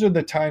 those are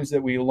the times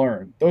that we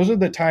learn. Those are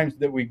the times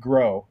that we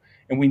grow.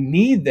 And we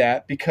need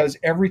that, because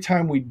every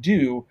time we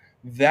do,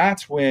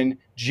 that's when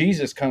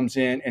Jesus comes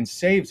in and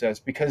saves us.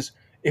 Because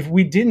if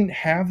we didn't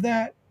have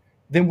that,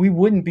 then we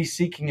wouldn't be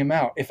seeking him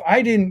out. If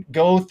I didn't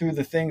go through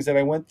the things that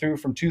I went through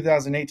from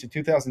 2008 to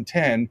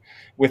 2010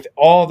 with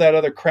all that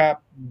other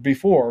crap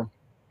before,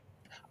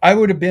 I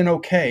would have been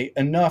okay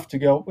enough to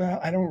go, well,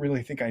 I don't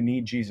really think I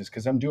need Jesus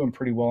because I'm doing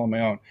pretty well on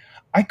my own.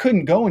 I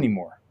couldn't go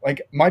anymore.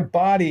 Like, my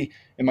body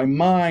and my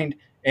mind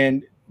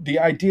and the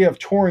idea of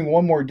touring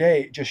one more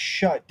day just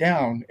shut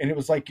down. And it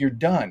was like, you're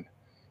done.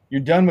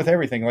 You're done with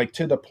everything. Like,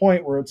 to the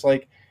point where it's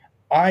like,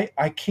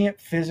 I can't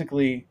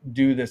physically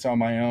do this on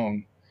my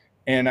own.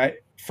 And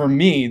for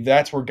me,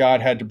 that's where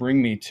God had to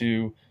bring me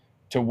to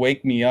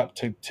wake me up,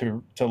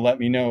 to let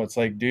me know, it's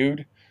like,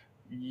 dude,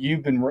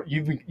 you've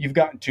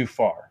gotten too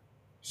far.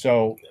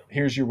 So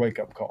here's your wake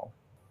up call.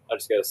 I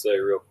just got to say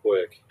real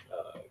quick,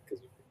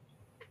 because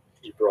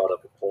you brought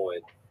up a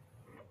point.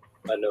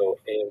 I know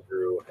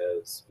Andrew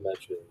has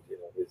mentioned,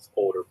 his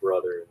older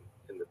brother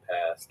in the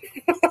past.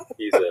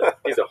 He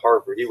was a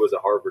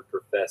Harvard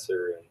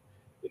professor, and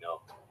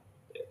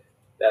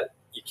that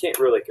you can't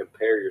really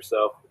compare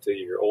yourself to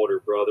your older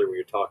brother when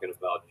you're talking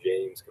about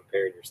James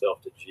comparing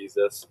yourself to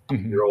Jesus.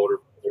 Mm-hmm. Your older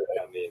brother,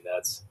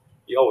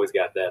 you always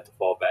got that to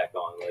fall back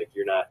on. Like,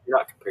 you're not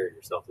comparing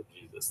yourself to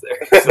Jesus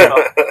there. So.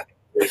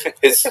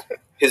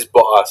 His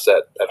boss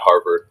at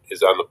Harvard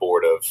is on the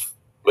board of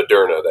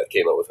Moderna that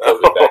came up with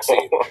COVID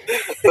vaccine.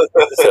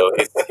 So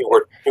he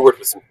worked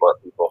with some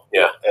smart people.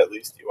 Yeah, at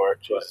least you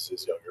aren't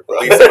Jesus' younger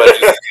brother. At least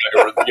Jesus'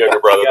 younger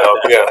brother. No.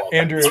 Yeah,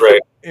 Andrew, that's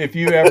right. If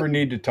you ever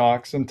need to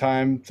talk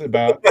sometimes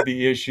about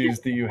the issues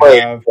that you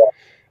have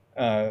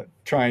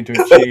trying to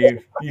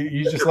achieve,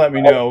 you just let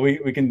me know.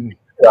 We can.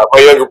 Yeah,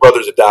 my younger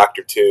brother's a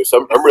doctor too,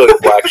 so I'm really the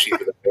black sheep of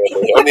the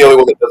family. I'm the only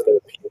one that doesn't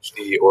have a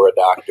PhD or a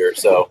doctor,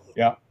 so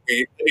yeah,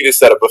 we need to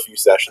set up a few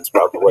sessions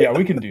probably. Yeah,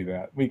 we can do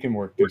that. We can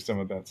work through some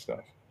of that stuff.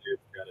 You're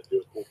going to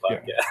do a cool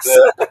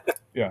podcast.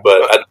 Yeah.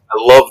 But I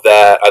love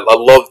that. I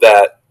love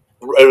that.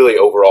 Really,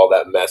 overall,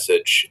 that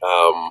message,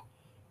 and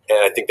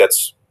I think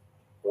that's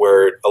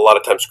where a lot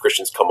of times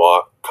Christians come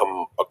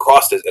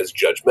across as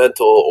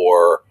judgmental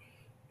or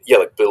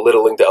like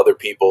belittling to other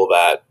people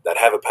that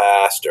have a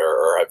past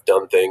or have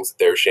done things that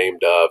they're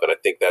ashamed of. And I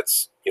think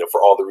that's,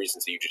 for all the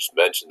reasons that you just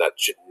mentioned, that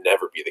should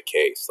never be the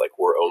case. Like,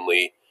 we're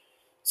only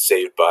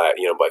saved by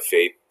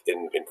faith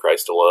in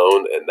Christ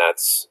alone. And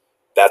that's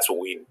what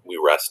we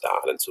rest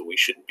on. And so we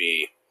shouldn't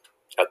be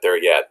out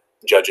there yet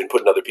judging,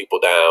 putting other people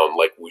down.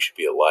 Like, we should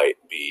be a light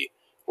and be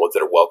ones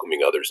that are welcoming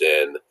others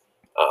in.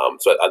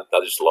 So I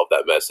just love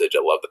that message.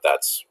 I love that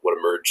that's what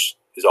Emerge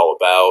is all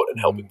about, and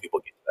helping people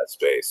get to that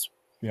space.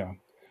 Yeah.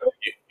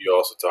 You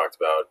also talked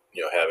about,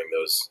 having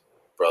those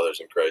brothers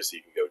in Christ that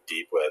you can go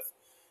deep with.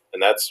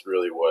 And that's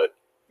really what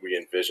we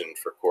envision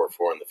for Core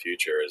 4 in the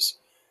future is,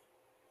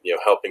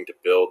 helping to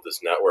build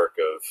this network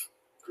of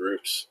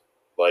groups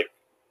like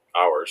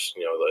ours,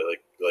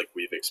 like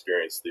we've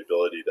experienced the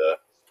ability to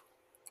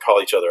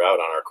call each other out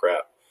on our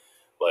crap,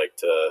 like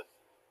to,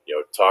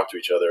 talk to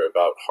each other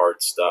about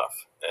hard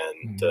stuff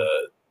and to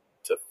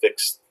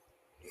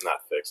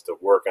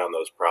work on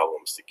those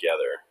problems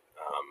together.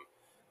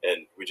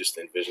 And we just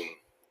envision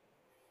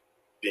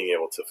being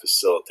able to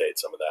facilitate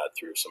some of that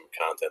through some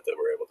content that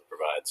we're able to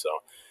provide. So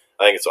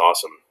I think it's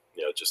awesome,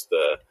 just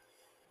the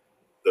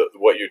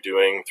what you're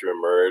doing through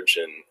Emerge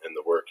and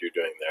the work you're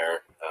doing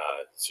there.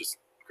 It's just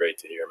great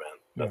to hear, man.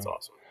 That's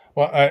awesome.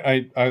 Well,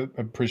 I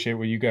appreciate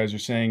what you guys are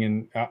saying.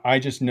 And I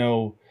just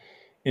know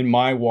in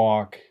my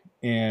walk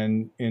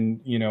and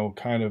in,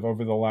 kind of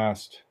over the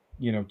last,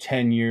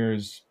 10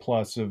 years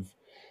plus of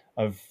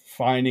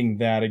finding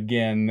that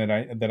again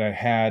that I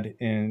had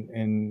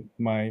in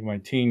my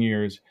teen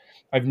years,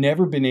 I've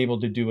never been able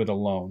to do it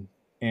alone.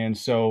 And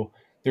so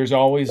there's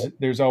always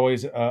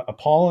a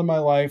Paul in my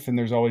life, and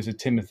there's always a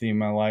Timothy in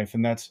my life,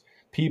 and that's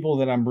people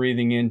that I'm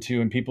breathing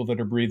into and people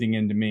that are breathing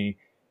into me.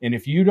 And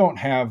if you don't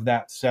have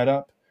that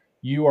setup,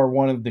 you are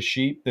one of the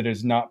sheep that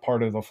is not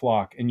part of the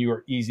flock, and you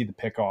are easy to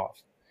pick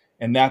off.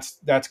 And that's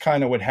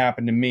kind of what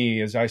happened to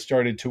me as I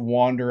started to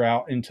wander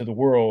out into the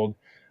world.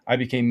 I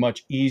became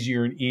much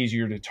easier and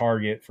easier to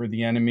target for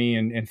the enemy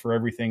and for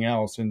everything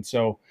else. And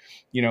so,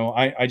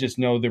 I just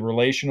know the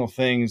relational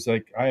things.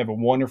 Like, I have a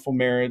wonderful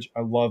marriage. I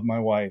love my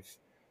wife,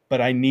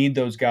 but I need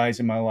those guys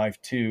in my life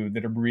too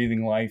that are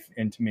breathing life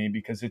into me,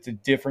 because it's a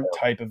different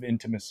type of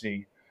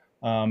intimacy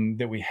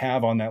that we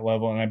have on that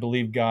level. And I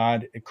believe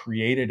God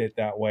created it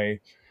that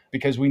way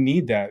because we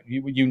need that.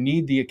 You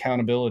need the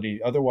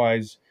accountability.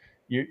 Otherwise,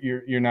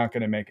 you're not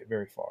going to make it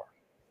very far.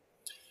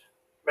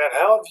 Matt,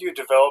 how have you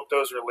developed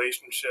those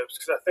relationships?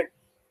 Because I think,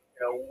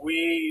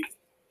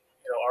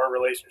 our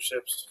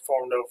relationships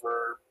formed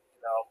over,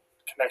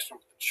 connection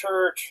with the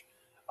church,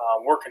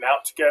 working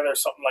out together,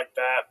 something like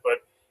that.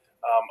 But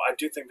I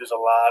do think there's a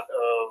lot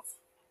of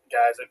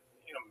guys that,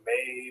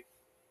 may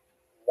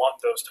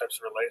want those types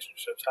of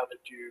relationships. How did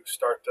you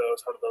start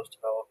those? How did those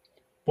develop?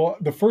 Well,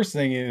 the first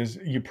thing is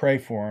you pray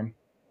for them.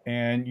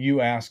 and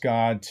you ask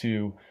God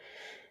to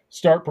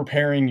start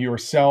preparing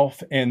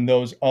yourself and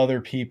those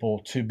other people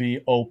to be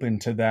open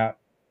to that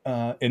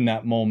in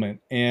that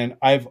moment. And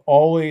I've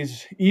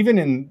always, even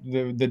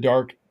in the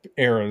dark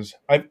eras,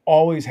 I've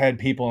always had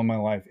people in my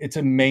life. It's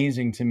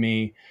amazing to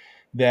me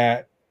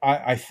that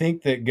I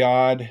think that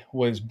God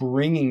was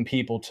bringing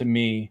people to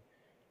me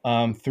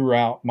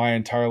throughout my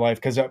entire life,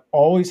 because I've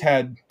always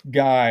had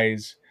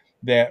guys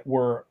that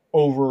were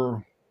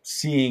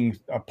overseeing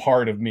a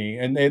part of me,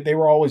 and they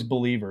were always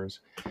believers.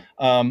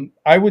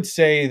 I would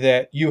say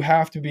that you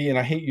have to be, and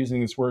I hate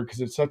using this word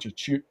because it's such a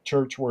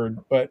church word,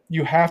 but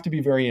you have to be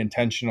very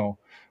intentional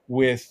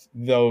with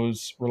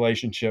those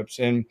relationships.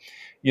 And,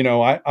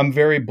 I'm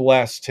very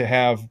blessed to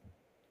have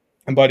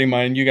a buddy of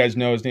mine. You guys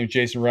know his name's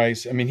Jason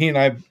Rice. I mean, he and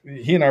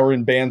I were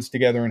in bands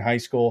together in high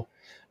school.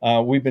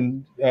 We've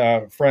been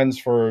friends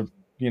for,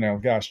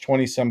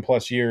 20 some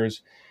plus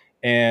years.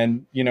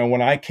 And,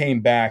 when I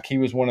came back, he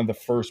was one of the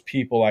first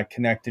people I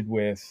connected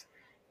with.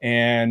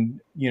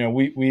 And,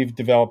 we've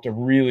developed a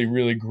really,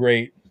 really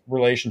great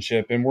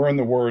relationship, and we're in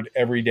the Word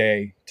every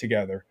day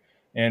together.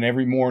 And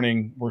every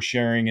morning we're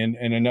sharing, and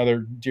another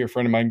dear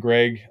friend of mine,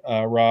 Greg,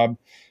 Rob,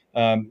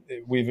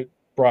 we've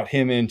brought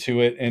him into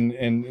it,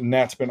 and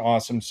that's been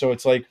awesome. So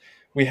it's like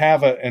we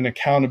have an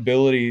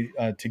accountability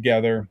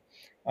together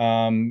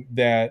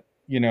that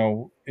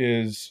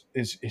is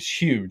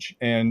huge,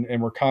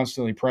 and we're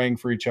constantly praying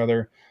for each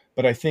other.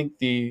 But I think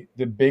the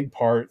big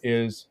part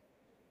is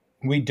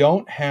we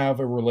don't have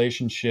a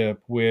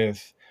relationship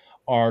with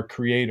our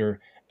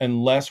creator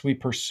unless we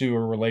pursue a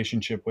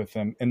relationship with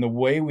them. And the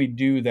way we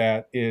do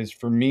that is,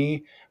 for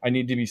me, I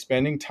need to be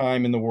spending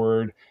time in the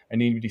word. I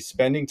need to be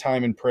spending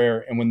time in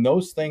prayer. And when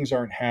those things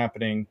aren't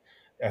happening,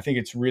 I think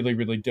it's really,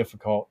 really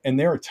difficult. And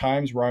there are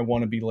times where I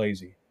want to be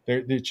lazy.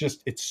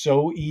 It's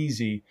so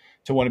easy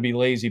to want to be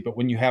lazy. But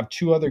when you have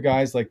two other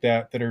guys like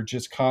that are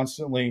just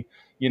constantly,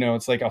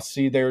 it's like I'll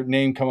see their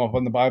name come up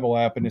on the Bible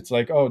app, and it's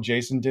like, oh,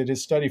 Jason did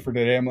his study for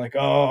today. I'm like,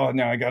 oh,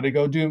 now I got to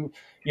go do,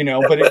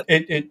 but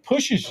it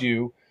pushes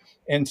you.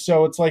 And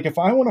so it's like, if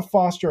I want to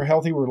foster a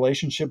healthy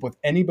relationship with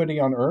anybody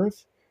on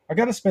earth, I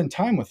got to spend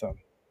time with them.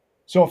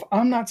 So if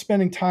I'm not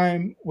spending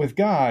time with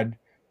God,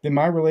 then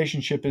my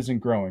relationship isn't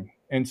growing.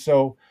 And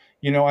so,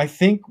 I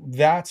think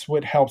that's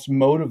what helps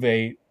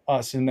motivate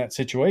us in that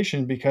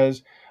situation,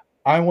 because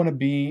I want to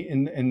be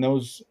in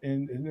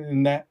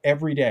that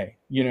every day.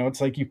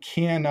 It's like you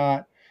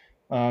cannot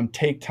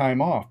take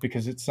time off,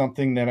 because it's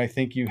something that I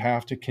think you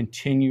have to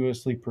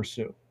continuously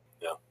pursue.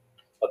 Yeah,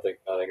 I think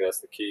that's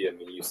the key. I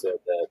mean, you said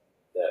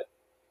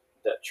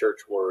that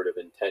church word of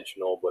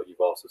intentional, but you've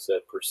also said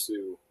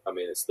pursue. I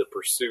mean, it's the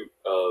pursuit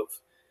of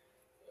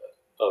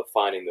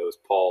finding those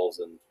Pauls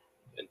and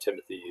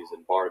Timothys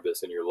and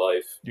Barnabas in your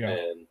life. Yeah.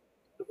 And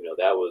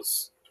that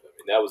was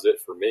it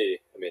for me.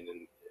 I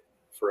mean,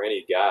 for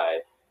any guy,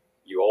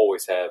 you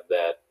always have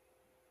that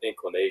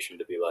inclination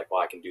to be like,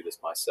 well, I can do this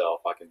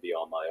myself. I can be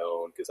on my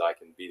own because I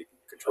can be in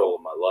control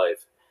of my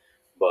life.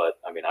 But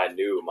I mean, I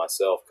knew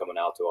myself coming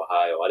out to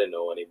Ohio, I didn't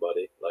know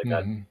anybody. Like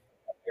I'm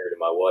married to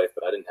my wife,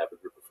 but I didn't have a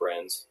group of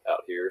friends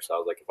out here. So I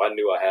was like, if I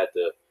knew I had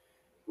to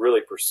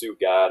really pursue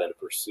God and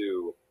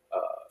pursue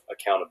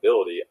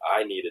accountability,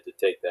 I needed to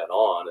take that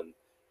on. And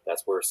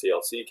that's where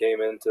CLC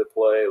came into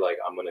play. Like,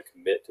 I'm going to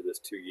commit to this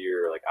 2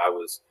 year. Like, I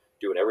was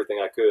doing everything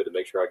I could to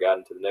make sure I got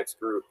into the next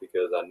group,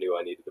 because I knew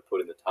I needed to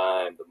put in the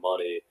time, the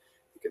money,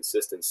 the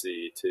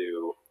consistency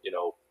to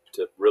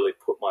really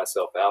put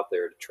myself out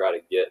there to try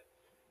to get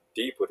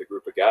deep with a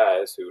group of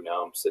guys who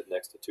now I'm sitting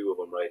next to two of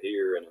them right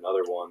here, and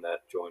another one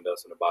that joined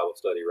us in a Bible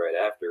study right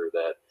after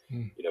that.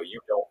 You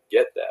don't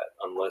get that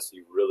unless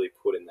you really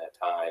put in that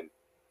time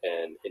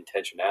and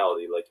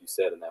intentionality, like you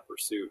said, in that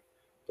pursuit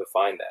to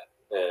find that.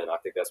 And I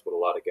think that's what a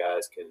lot of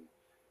guys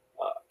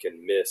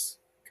can miss,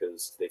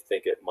 because they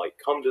think it might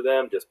come to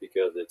them just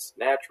because it's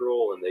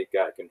natural and they've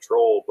got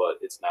control, but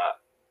it's not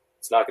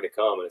going to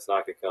come, and it's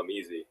not going to come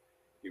easy.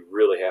 You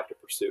really have to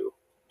pursue.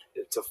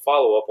 To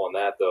follow up on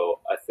that, though,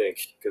 I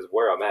think, because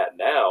where I'm at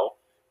now,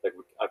 like,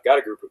 I've got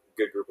a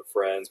good group of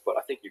friends, but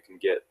I think you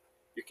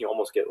can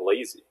almost get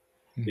lazy,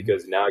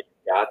 because now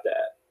you've got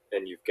that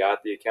and you've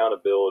got the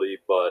accountability,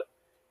 but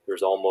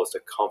there's almost a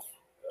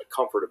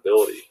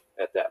comfortability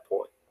at that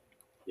point.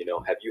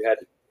 Have you had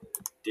to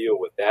deal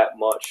with that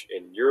much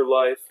in your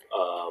life?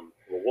 Well,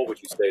 what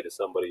would you say to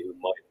somebody who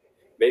might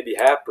maybe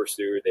have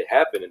pursued, they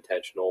have been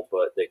intentional,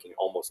 but they can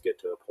almost get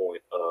to a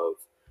point of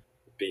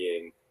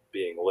being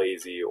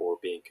lazy or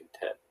being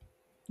content?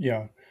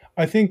 Yeah.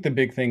 I think the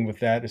big thing with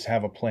that is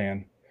have a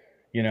plan.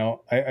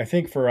 I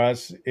think for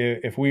us,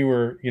 if we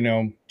were,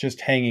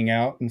 just hanging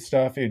out and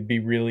stuff, it'd be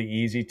really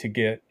easy to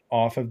get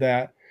off of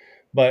that.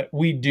 But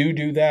we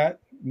do that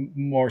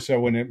more so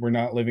when we're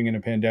not living in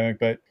a pandemic,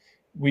 but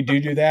we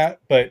do that.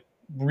 But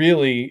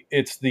really,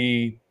 it's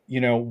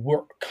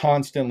we're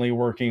constantly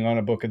working on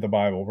a book of the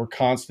Bible. We're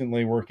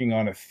constantly working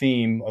on a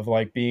theme of,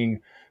 like,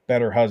 being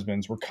better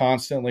husbands. We're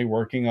constantly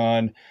working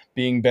on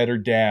being better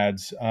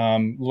dads,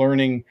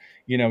 learning,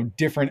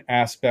 different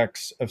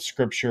aspects of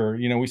scripture.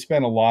 We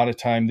spent a lot of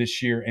time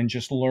this year in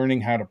just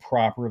learning how to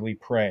properly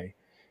pray,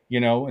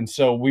 and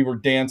so we were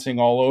dancing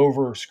all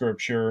over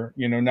scripture,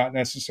 not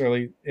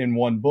necessarily in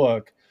one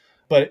book,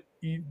 but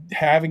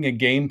having a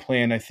game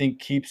plan, I think,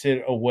 keeps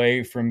it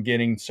away from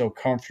getting so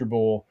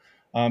comfortable,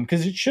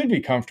 because it should be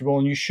comfortable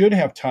and you should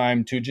have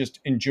time to just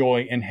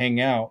enjoy and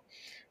hang out.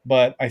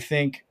 But I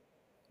think,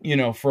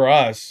 for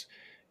us,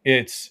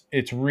 it's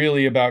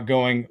really about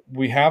going,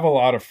 we have a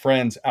lot of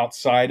friends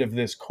outside of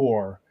this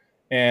core,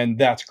 and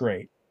that's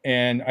great.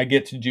 And I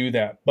get to do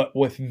that. But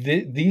with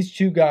these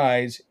two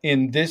guys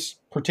in this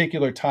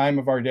particular time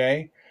of our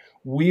day,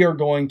 we are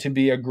going to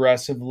be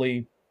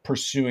aggressively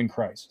pursuing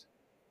Christ.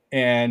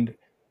 And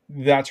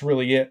that's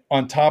really it.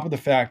 On top of the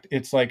fact,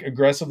 it's like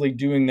aggressively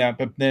doing that,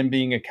 but then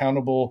being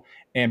accountable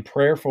and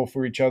prayerful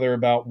for each other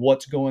about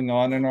what's going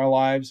on in our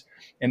lives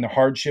and the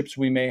hardships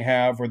we may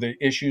have or the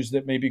issues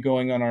that may be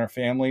going on in our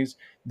families,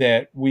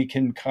 that we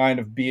can kind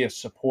of be a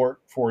support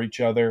for each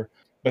other.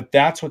 But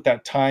that's what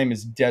that time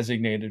is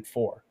designated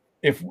for.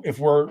 If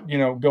we're,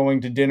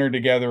 going to dinner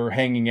together or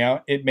hanging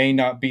out, it may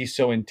not be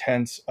so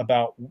intense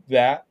about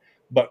that.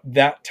 But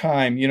that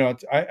time,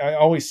 I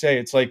always say,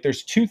 it's like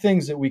there's two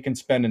things that we can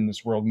spend in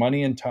this world: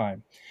 money and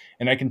time.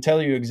 And I can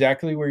tell you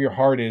exactly where your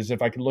heart is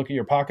if I can look at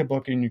your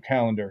pocketbook and your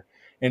calendar.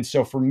 And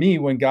so for me,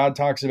 when God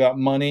talks about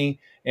money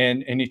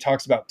and he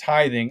talks about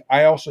tithing,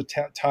 I also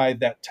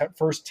tithe that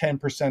first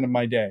 10% of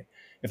my day.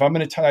 If I'm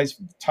going to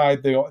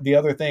tithe the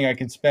other thing I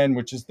can spend,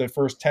 which is the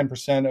first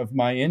 10% of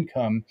my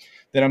income,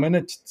 then I'm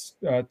going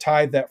to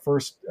tithe that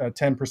first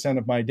 10%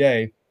 of my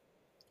day.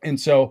 And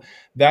so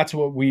that's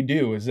what we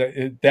do, is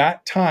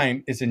that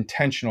time is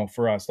intentional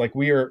for us. Like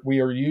we are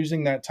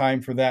using that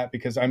time for that,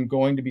 because I'm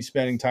going to be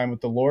spending time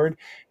with the Lord,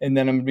 and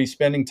then I'm going to be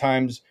spending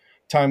time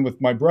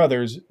with my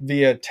brothers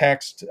via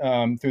text,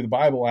 through the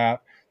Bible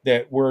app,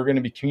 that we're going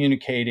to be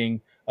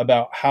communicating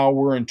about how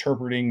we're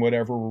interpreting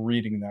whatever we're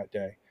reading that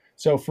day.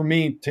 So for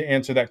me, to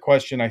answer that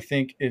question, I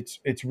think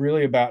it's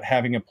really about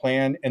having a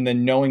plan, and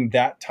then knowing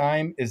that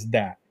time is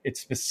that. It's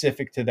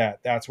specific to that.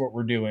 That's what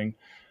we're doing.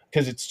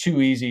 Because it's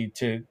too easy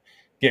to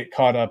get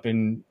caught up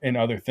in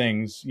other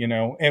things,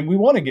 and we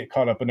want to get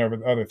caught up in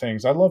other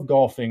things. I love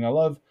golfing. I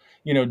love,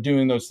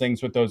 doing those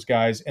things with those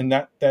guys. And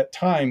that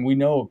time, we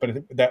know,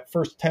 but that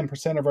first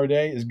 10% of our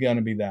day is going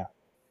to be that.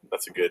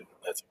 That's a great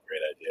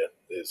idea,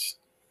 is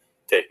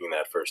taking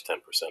that first 10%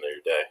 of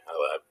your day.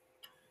 I've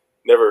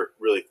never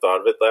really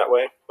thought of it that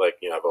way. Like,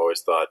 I've always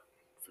thought,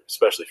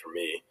 especially for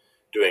me,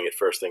 doing it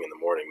first thing in the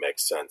morning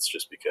makes sense,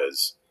 just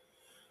because,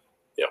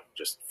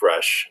 just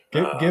fresh.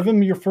 Give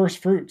them your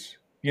first fruits.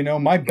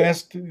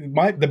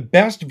 The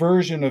best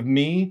version of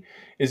me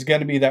is going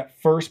to be that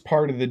first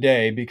part of the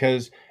day,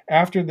 because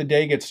after the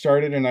day gets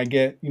started and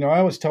I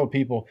always tell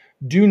people,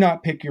 do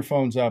not pick your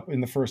phones up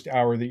in the first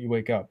hour that you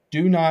wake up.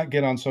 Do not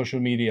get on social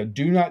media.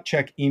 Do not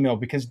check email,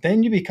 because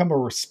then you become a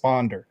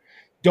responder.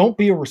 Don't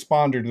be a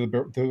responder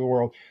to the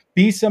world.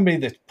 Be somebody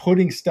that's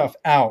putting stuff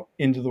out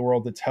into the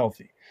world that's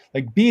healthy.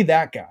 Like, be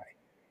that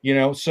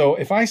guy, So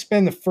if I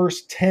spend the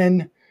first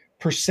 10%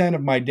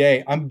 of my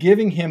day, I'm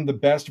giving him the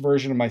best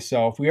version of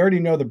myself. We already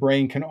know the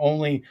brain can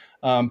only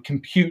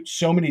compute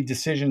so many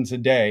decisions a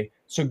day.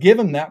 So give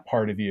him that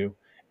part of you.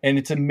 And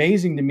it's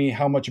amazing to me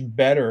how much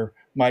better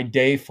my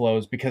day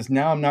flows, because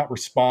now I'm not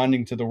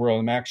responding to the world.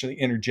 I'm actually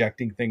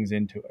interjecting things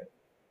into it.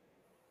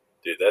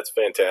 Dude, that's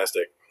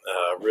fantastic.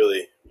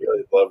 Really,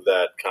 really love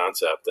that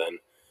concept. And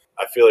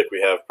I feel like we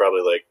have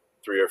probably like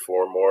 3 or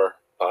 4 more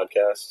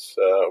podcasts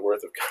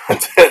worth of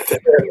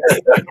content.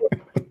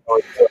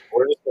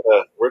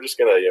 We're just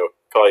gonna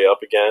call you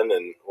up again,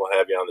 and we'll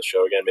have you on the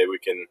show again. Maybe we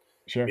can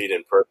meet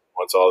in person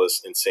once all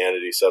this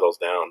insanity settles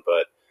down.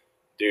 But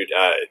dude,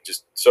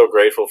 just so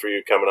grateful for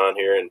you coming on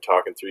here and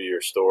talking through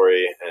your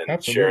story and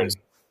Absolutely. sharing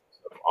some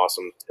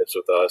awesome tips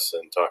with us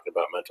and talking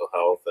about mental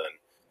health. And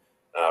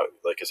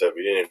like I said,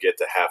 we didn't even get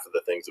to half of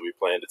the things that we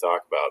planned to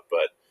talk about,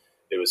 but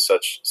it was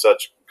such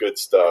good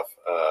stuff.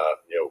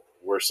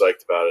 We're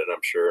psyched about it, and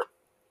I'm sure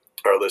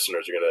our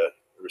listeners are gonna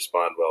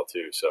respond well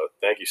too. So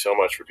thank you so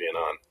much for being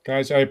on,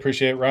 guys. I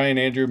appreciate it. Ryan,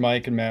 Andrew,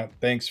 Mike, and Matt,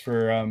 thanks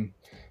for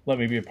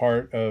letting me be a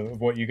part of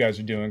what you guys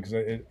are doing, because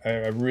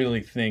I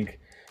really think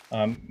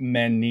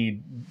men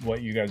need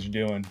what you guys are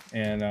doing,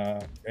 and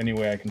any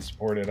way I can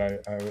support it, I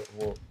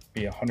will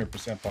be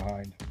 100%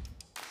 behind.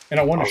 And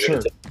I want a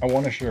shirt.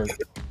 You're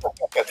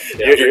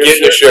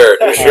getting a shirt.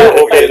 You're sure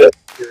we'll get it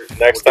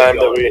next time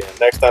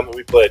that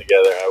we play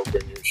together. I will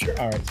bring you a shirt.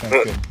 All right,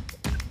 sounds good.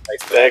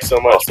 Thanks so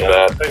much,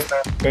 man.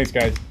 Thanks,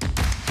 guys.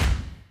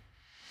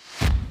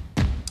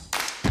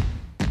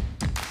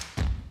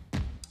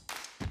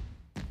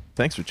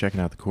 Thanks for checking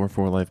out the Core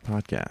 4 Life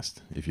podcast.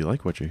 If you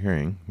like what you're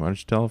hearing, why don't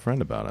you tell a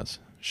friend about us?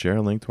 Share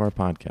a link to our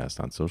podcast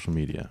on social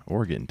media,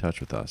 or get in touch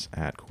with us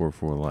at Core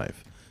 4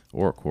 Life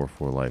or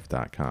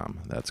core4life.com.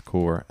 That's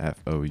core,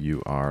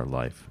 F-O-U-R,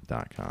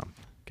 life.com.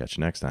 Catch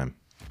you next time.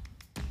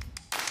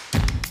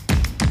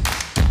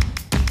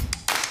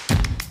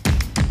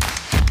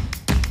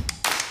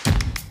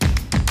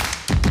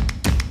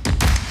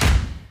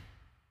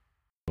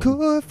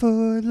 Core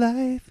for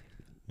life.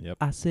 Yep.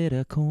 I said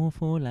a core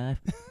for life.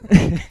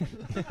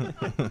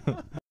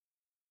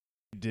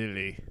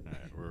 Dilly. All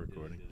right, we're recording.